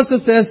Bible also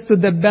says to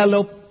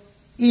develop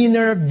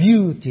inner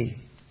beauty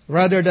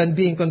rather than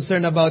being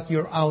concerned about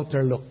your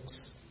outer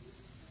looks.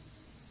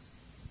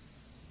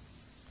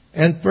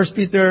 And 1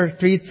 Peter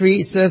 3:3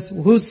 it says,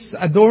 whose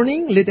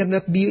adorning, let it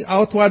not be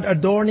outward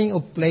adorning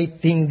of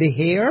plaiting the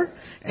hair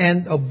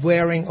and of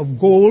wearing of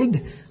gold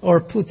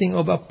or putting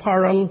of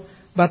apparel,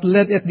 but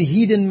let it the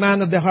hidden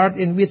man of the heart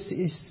in which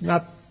is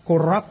not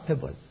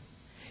corruptible.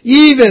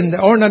 Even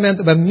the ornament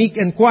of a meek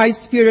and quiet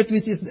spirit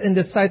which is in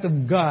the sight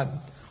of God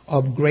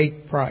of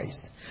great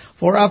price.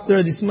 For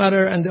after this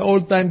matter and the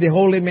old time the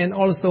holy men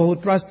also who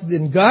trusted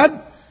in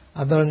God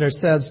adorn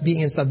themselves,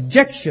 being in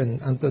subjection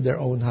unto their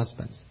own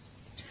husbands.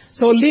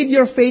 So live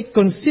your faith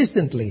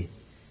consistently,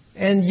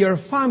 and your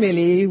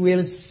family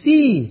will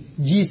see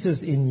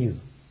Jesus in you.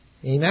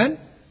 Amen?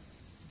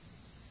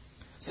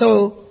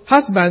 So,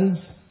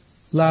 husbands,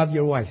 love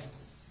your wife.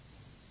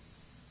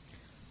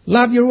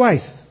 Love your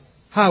wife.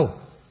 How?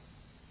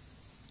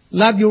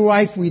 Love your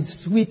wife with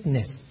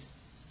sweetness,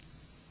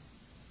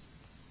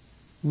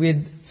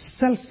 with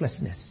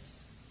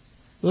selflessness.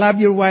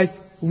 Love your wife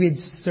with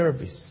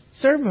service.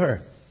 Serve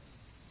her.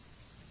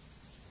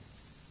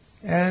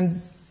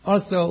 And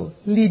also,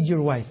 lead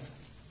your wife.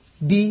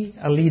 Be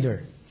a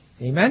leader.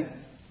 Amen?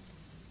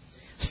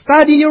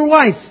 Study your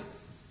wife.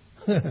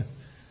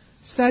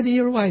 Study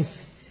your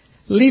wife.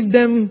 Leave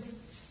them,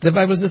 the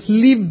Bible says,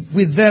 live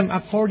with them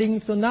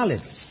according to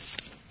knowledge.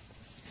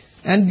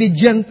 And be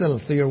gentle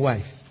to your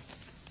wife.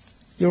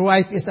 Your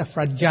wife is a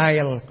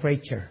fragile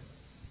creature.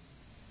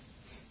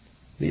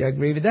 Do you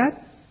agree with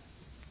that?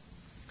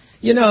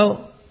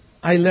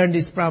 I learned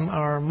this from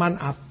our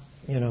man-up,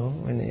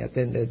 when I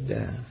attended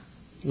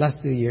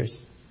last 2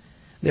 years.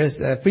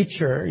 There's a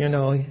preacher,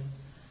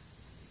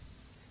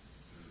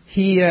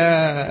 he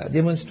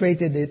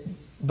demonstrated it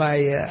by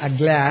a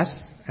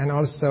glass and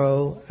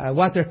also a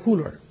water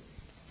cooler.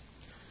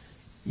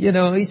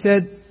 He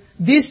said,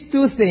 these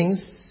two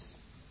things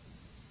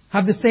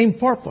have the same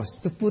purpose,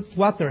 to put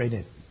water in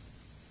it.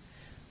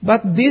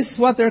 But this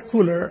water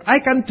cooler, I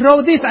can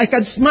throw this, I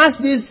can smash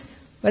this,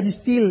 but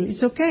still,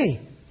 it's okay.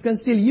 You can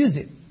still use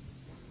it.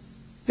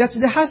 That's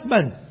the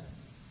husband.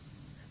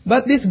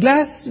 But this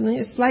glass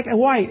is like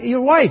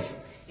your wife.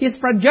 He's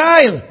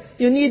fragile.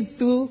 You need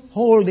to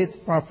hold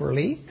it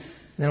properly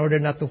in order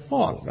not to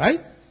fall,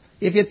 right?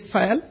 If it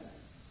fell,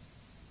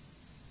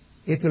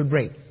 it will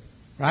break,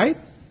 right?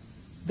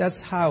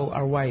 That's how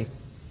our wife,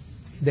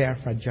 they are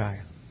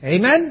fragile.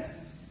 Amen?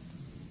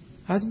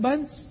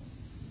 Husbands?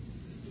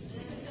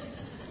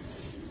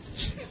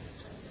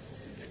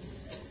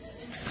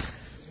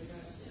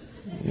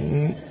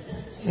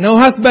 No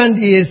husband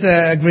is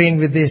agreeing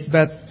with this,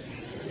 but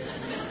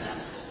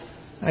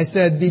I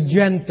said, be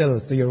gentle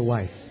to your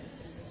wife.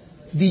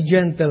 Be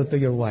gentle to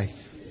your wife.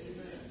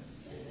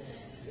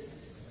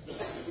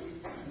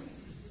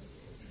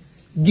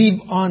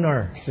 Give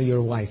honor to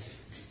your wife.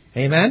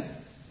 Amen?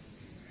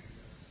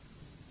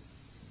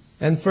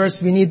 And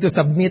first, we need to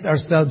submit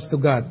ourselves to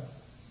God.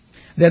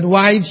 Then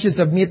wives should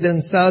submit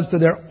themselves to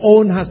their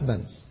own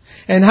husbands.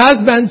 And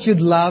husbands should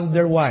love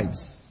their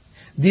wives.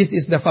 This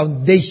is the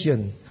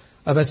foundation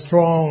of a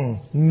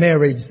strong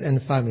marriage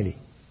and family.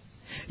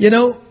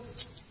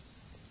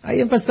 I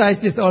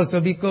emphasize this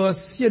also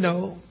because,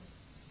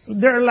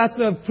 there are lots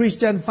of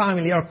Christian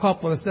family or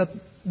couples that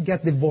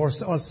get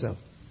divorced also.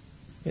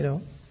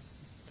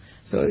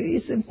 So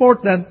it's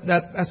important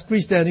that as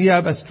Christians we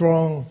have a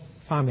strong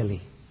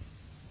family.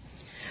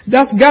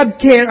 Does God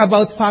care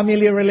about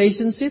family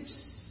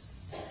relationships?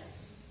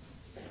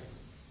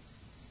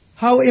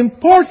 How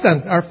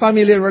important are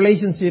family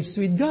relationships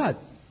with God?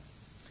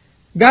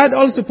 God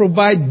also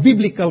provides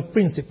biblical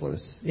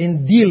principles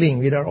in dealing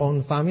with our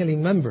own family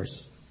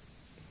members.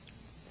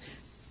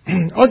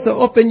 Also,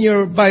 open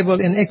your Bible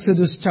in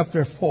Exodus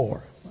chapter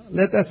 4.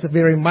 Let us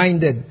be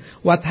reminded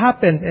what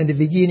happened in the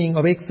beginning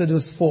of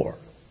Exodus 4.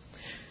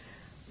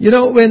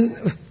 When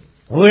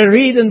we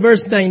read in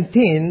verse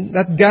 19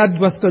 that God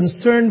was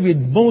concerned with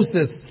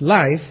Moses'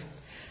 life,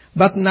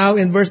 but now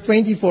in verse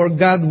 24,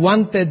 God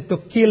wanted to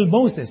kill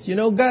Moses.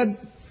 God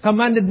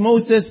commanded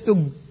Moses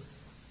to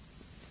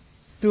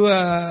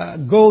to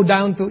go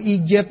down to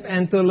Egypt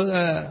and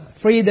to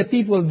free the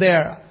people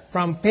there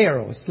from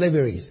Pharaoh,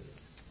 slavery.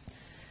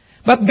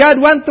 But God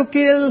wanted to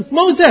kill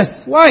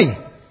Moses. Why?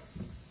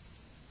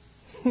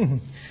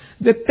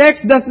 The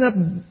text does not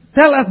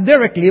tell us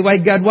directly why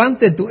God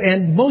wanted to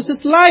end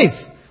Moses'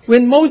 life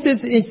when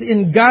Moses is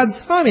in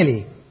God's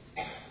family.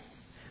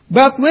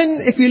 But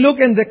if we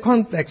look in the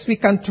context, we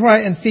can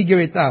try and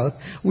figure it out.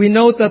 We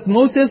know that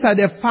Moses had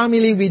a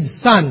family with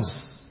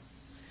sons.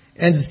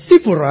 And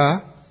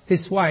Zipporah,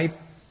 his wife,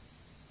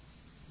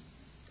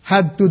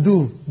 had to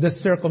do the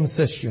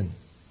circumcision.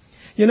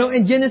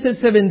 In Genesis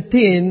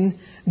 17,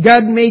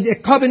 God made a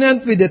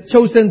covenant with the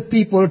chosen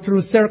people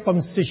through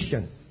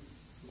circumcision.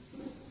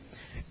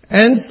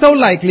 And so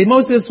likely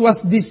Moses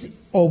was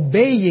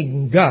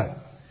disobeying God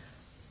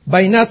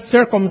by not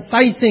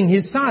circumcising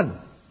his son.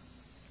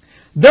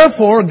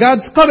 Therefore,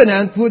 God's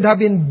covenant would have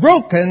been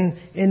broken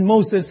in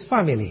Moses'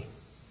 family.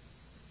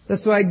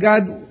 That's why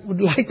God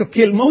would like to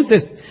kill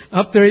Moses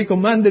after he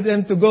commanded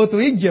them to go to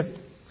Egypt.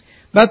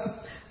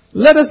 But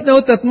let us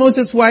note that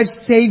Moses' wife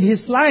saved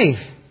his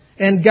life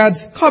and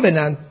God's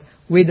covenant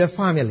with the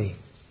family.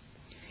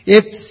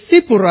 If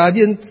Zipporah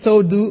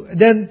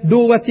didn't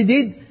do what she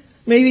did,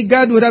 maybe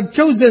God would have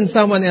chosen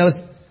someone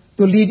else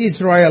to lead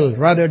Israel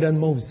rather than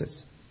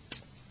Moses.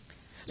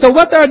 So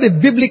what are the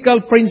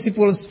biblical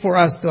principles for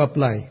us to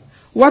apply?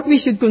 What we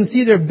should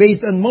consider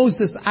based on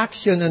Moses'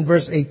 action in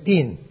verse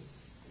 18.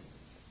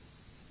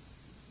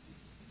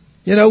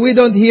 We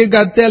don't hear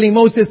God telling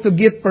Moses to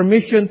get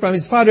permission from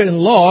his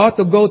father-in-law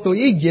to go to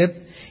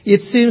Egypt.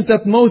 It seems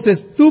that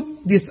Moses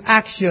took this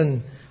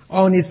action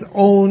on his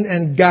own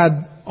and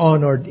God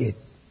honored it.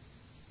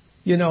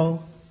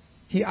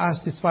 He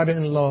asked his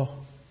father-in-law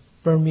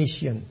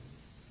permission.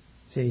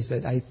 So he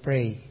said, I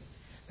pray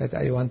that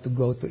I want to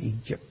go to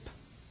Egypt.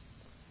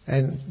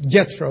 And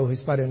Jethro,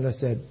 his father-in-law,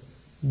 said,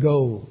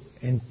 go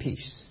in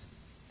peace.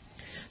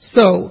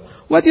 So,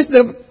 what is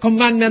the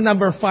commandment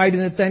number 5 in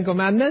the 10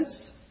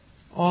 Commandments?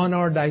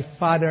 Honor thy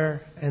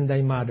father and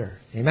thy mother.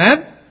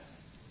 Amen?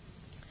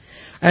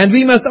 And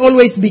we must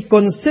always be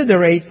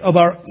considerate of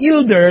our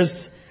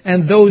elders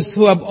and those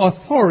who have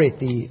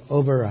authority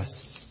over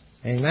us.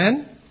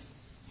 Amen?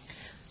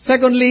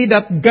 Secondly,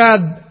 that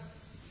God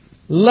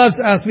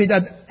loves us with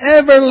an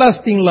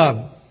everlasting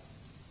love.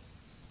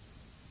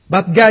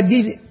 But God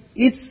gives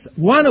each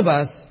one of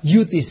us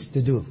duties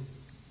to do.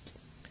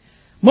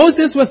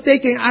 Moses was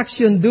taking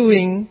action in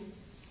doing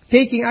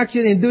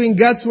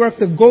God's work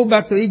to go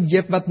back to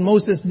Egypt, but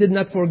Moses did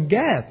not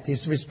forget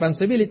his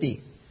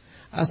responsibility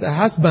as a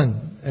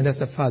husband and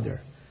as a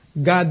father.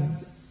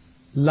 God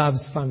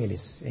loves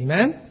families.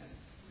 Amen?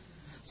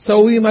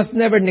 So we must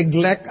never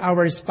neglect our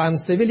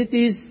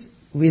responsibilities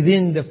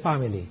within the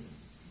family.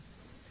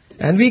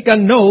 And we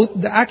can note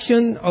the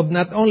action of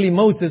not only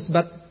Moses,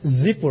 but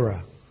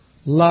Zipporah.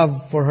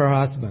 Love for her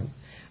husband.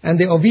 And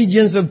the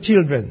obedience of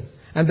children.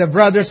 And the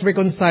brothers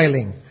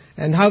reconciling.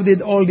 And how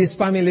did all this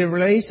family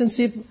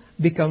relationship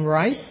become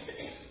right?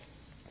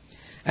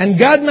 And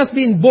God must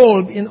be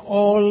involved in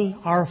all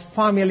our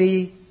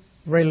family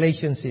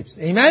relationships.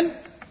 Amen?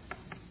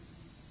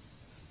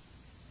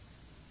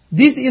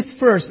 This is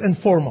first and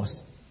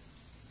foremost.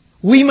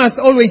 We must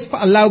always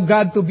allow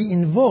God to be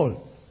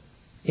involved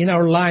in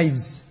our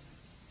lives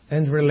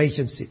and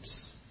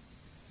relationships.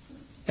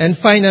 And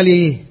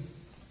finally,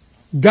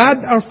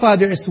 God our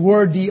Father is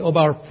worthy of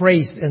our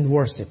praise and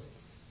worship.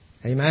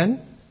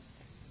 Amen?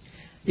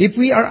 If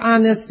we are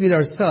honest with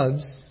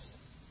ourselves,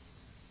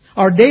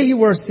 our daily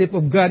worship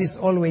of God is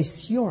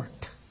always short.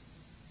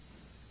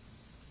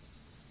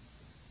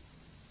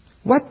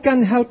 What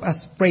can help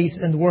us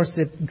praise and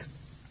worship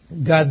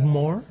God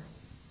more?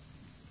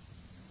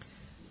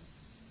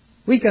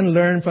 We can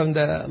learn from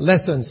the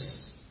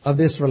lessons of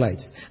the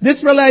Israelites. The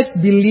Israelites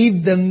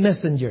believed the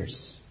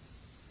messengers.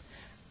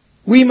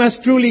 We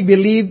must truly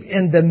believe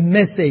in the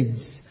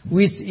message,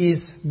 which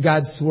is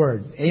God's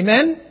Word.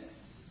 Amen?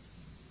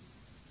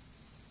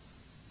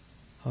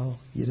 Oh,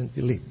 you don't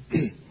believe.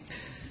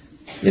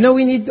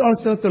 We need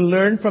also to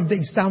learn from the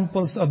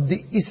examples of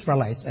the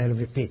Israelites. I'll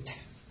repeat.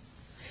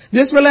 The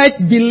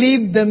Israelites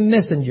believed the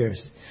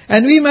messengers.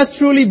 And we must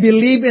truly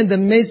believe in the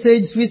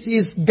message, which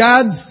is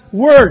God's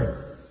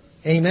Word.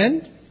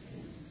 Amen?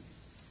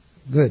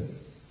 Good.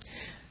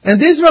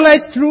 And the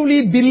Israelites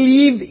truly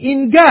believe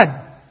in God.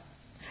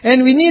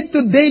 And we need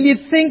to daily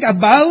think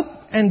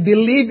about and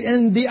believe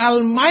in the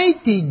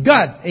Almighty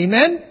God.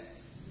 Amen?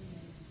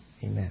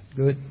 Amen.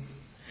 Good.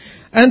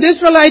 And the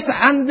Israelites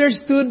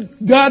understood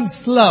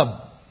God's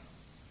love.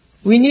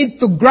 We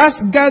need to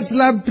grasp God's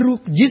love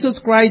through Jesus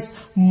Christ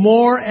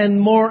more and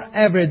more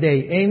every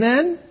day.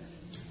 Amen?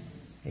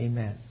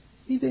 Amen.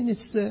 Even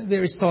it's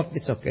very soft,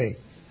 it's okay.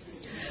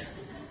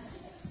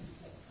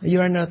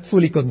 You are not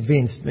fully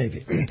convinced,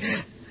 maybe.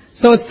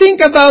 So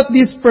think about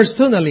this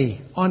personally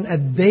on a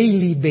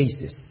daily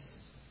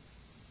basis.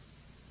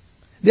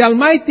 The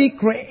Almighty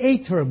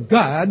Creator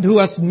God, who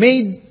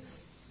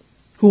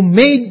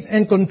made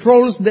and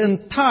controls the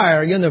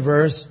entire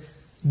universe,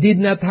 did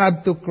not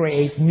have to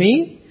create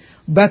me,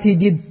 but He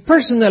did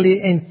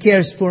personally and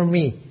cares for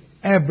me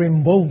every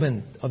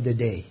moment of the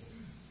day.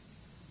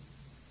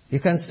 You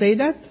can say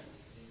that?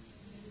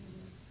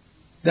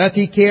 That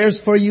He cares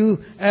for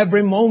you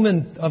every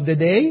moment of the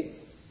day?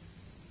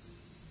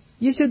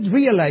 You should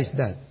realize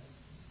that.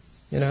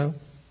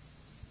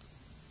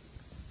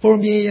 For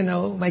me,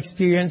 my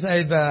experience,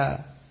 I've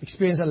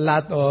experienced a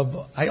lot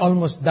of, I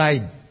almost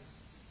died.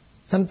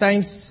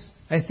 Sometimes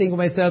I think of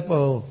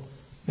myself,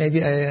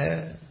 maybe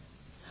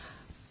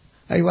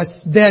I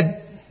was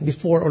dead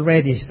before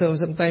already. So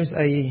sometimes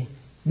I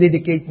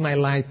dedicate my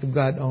life to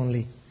God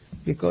only.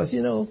 Because,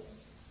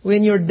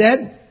 when you're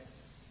dead,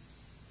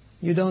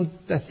 you don't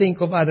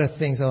think of other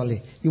things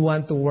only. You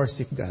want to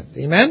worship God.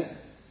 Amen?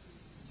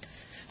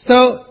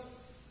 So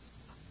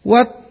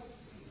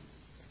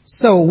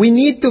we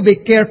need to be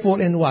careful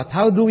in what?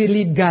 How do we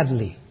live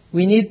godly?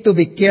 We need to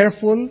be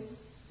careful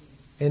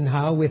in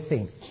how we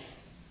think.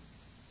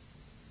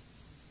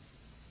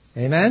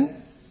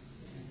 Amen?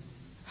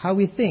 How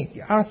we think.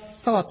 Our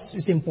thoughts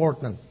is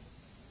important.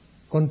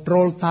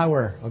 Control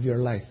tower of your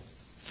life.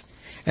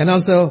 And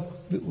also,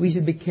 we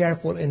should be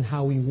careful in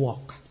how we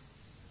walk.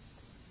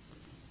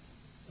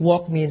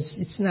 Walk means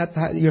it's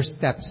not your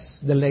steps,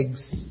 the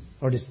legs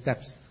or the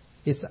steps.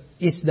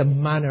 It's the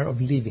manner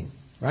of living,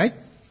 right?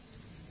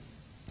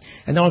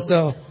 And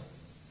also,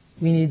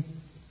 we need,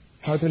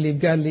 how to live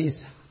godly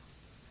is,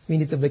 we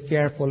need to be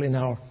careful in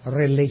our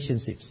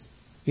relationships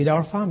with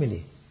our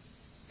family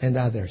and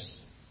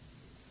others.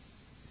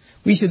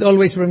 We should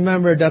always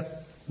remember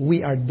that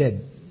we are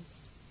dead.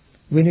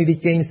 When we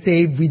became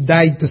saved, we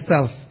died to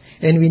self.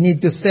 And we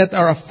need to set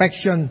our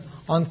affection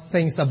on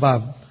things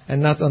above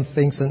and not on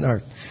things on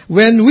earth.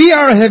 When we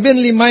are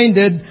heavenly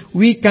minded,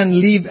 we can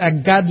live a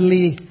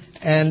godly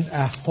and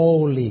a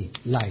holy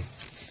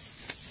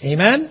life.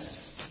 Amen?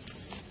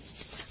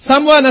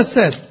 Someone once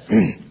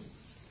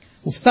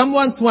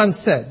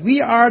said,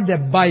 we are the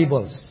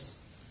Bibles.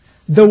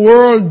 The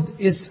world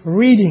is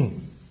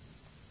reading.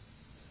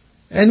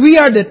 And we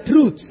are the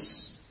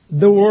truths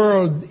the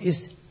world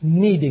is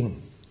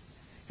needing.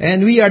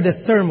 And we are the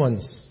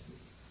sermons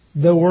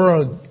the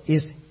world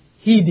is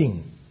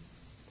heeding.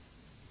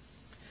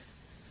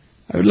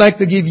 I would like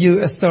to give you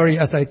a story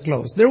as I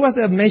close. There was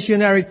a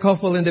missionary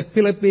couple in the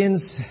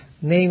Philippines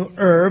named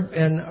Herb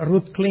and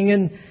Ruth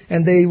Klingen,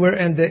 and they were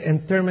in the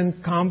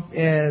internment camp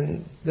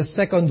in the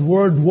Second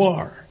World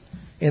War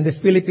in the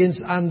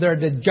Philippines under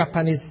the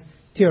Japanese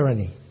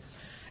tyranny.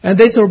 And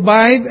they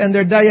survived, and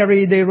their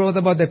diary, they wrote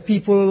about the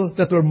people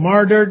that were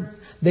murdered.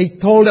 They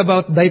told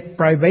about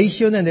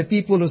deprivation and the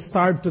people who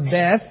starved to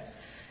death.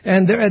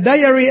 And their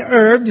diary,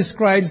 Herb,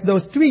 describes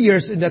those 3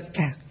 years in that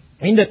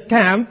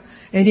camp,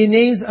 and he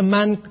names a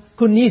man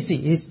Konishi.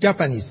 He's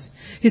Japanese.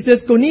 He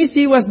says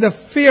Konishi was the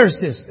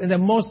fiercest and the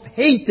most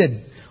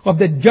hated of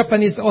the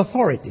Japanese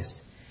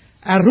authorities.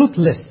 A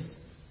ruthless,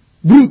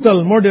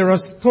 brutal,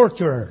 murderous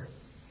torturer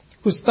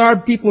who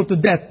starved people to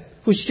death,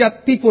 who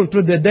shot people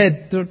through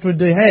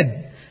the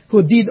head,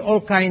 who did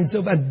all kinds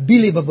of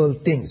unbelievable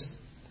things.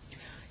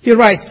 He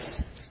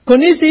writes,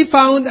 Konishi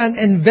found an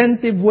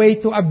inventive way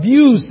to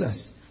abuse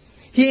us.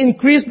 He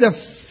increased the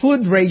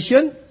food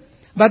ration,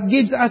 but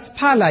gives us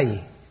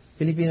palay.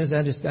 Filipinos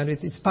understand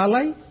it. It's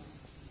palay,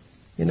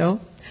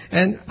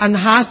 and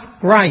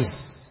unhusked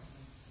rice.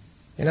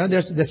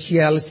 There's the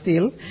shell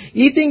still.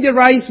 Eating the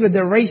rice with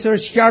the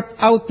razor-sharp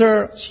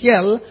outer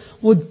shell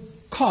would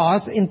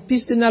cause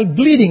intestinal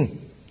bleeding,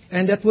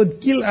 and that would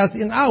kill us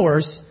in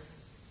hours.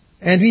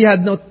 And we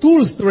had no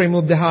tools to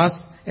remove the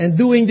husk, and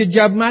doing the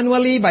job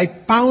manually by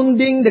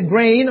pounding the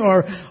grain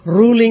or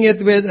ruling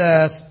it with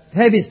a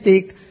heavy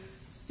stick,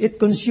 it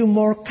consumed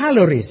more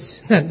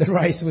calories than the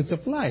rice would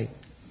supply.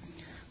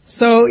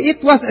 So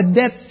it was a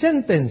death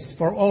sentence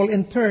for all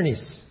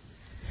internees.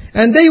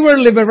 And they were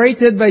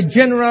liberated by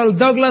General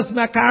Douglas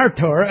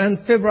MacArthur on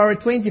February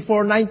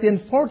 24,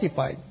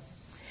 1945.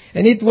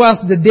 And it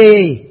was the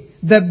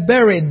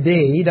very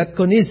day that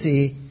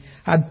Konishi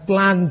had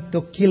planned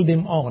to kill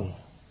them all.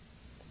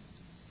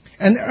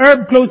 And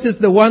Herb closes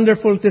the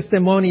wonderful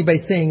testimony by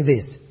saying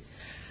this.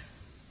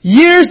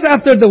 Years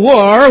after the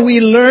war, we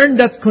learned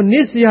that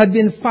Konishi had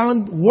been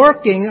found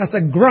working as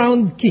a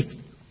groundkeeper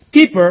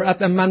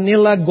at a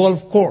Manila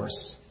golf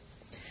course.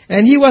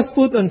 And he was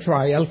put on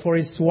trial for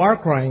his war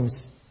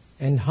crimes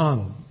and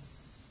hung.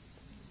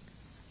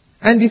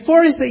 And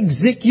before his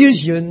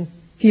execution,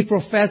 he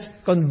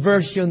professed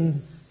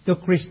conversion to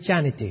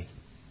Christianity,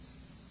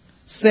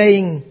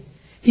 saying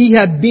he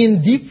had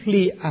been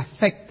deeply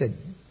affected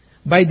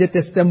by the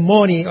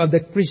testimony of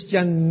the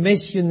Christian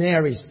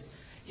missionaries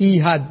he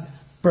had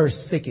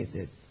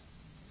persecuted.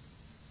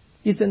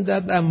 Isn't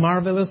that a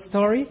marvelous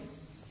story?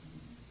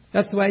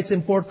 That's why it's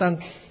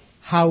important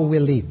how we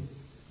live,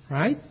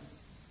 right?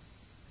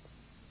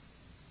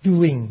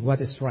 Doing what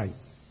is right.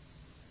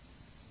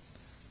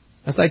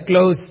 As I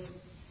close,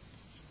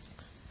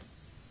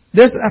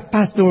 there's a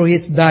pastor who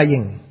is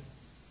dying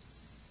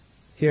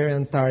here in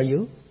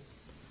Ontario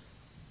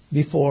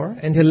before,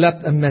 and he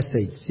left a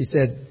message. He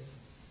said,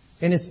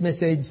 in his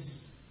message,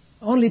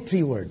 only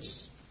 3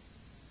 words.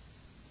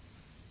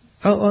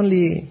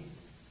 only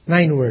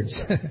 9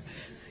 words.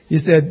 He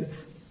said,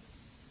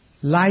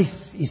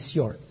 life is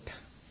short.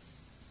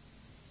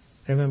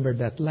 Remember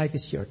that. Life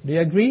is short. Do you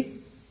agree?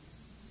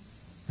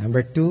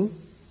 Number 2, he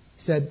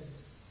said,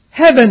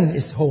 heaven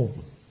is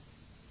home.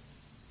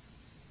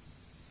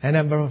 And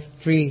number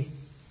 3,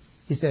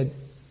 he said,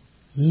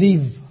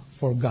 live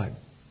for God.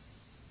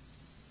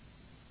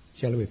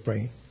 Shall we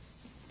pray?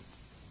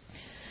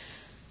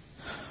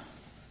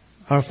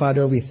 Our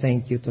Father, we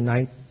thank you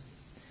tonight.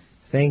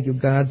 Thank you,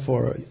 God,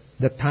 for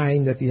the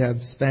time that you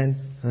have spent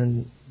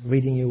on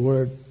reading your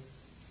word.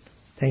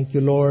 Thank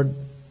you, Lord,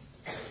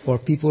 for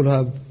people who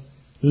have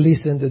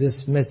listened to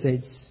this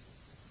message.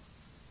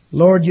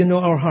 Lord, you know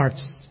our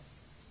hearts.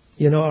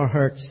 You know our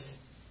hurts.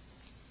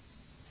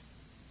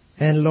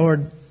 And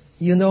Lord,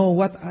 you know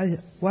what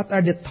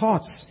are the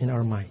thoughts in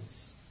our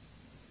minds.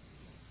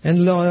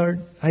 And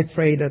Lord, I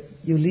pray that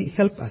you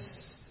help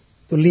us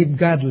to live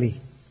godly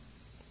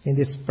in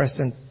this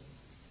present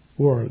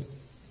world.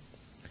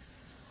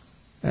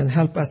 And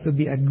help us to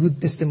be a good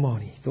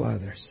testimony to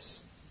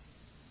others.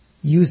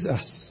 Use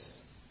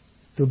us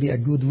to be a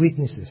good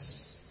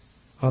witnesses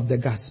of the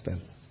gospel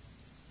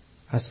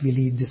as we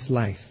live this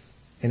life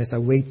and as I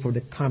wait for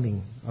the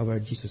coming of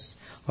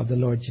the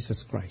Lord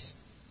Jesus Christ.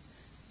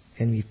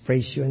 And we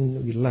praise you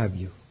and we love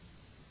you.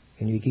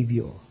 And we give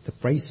you the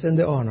praise and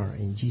the honor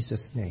in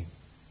Jesus' name.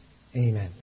 Amen.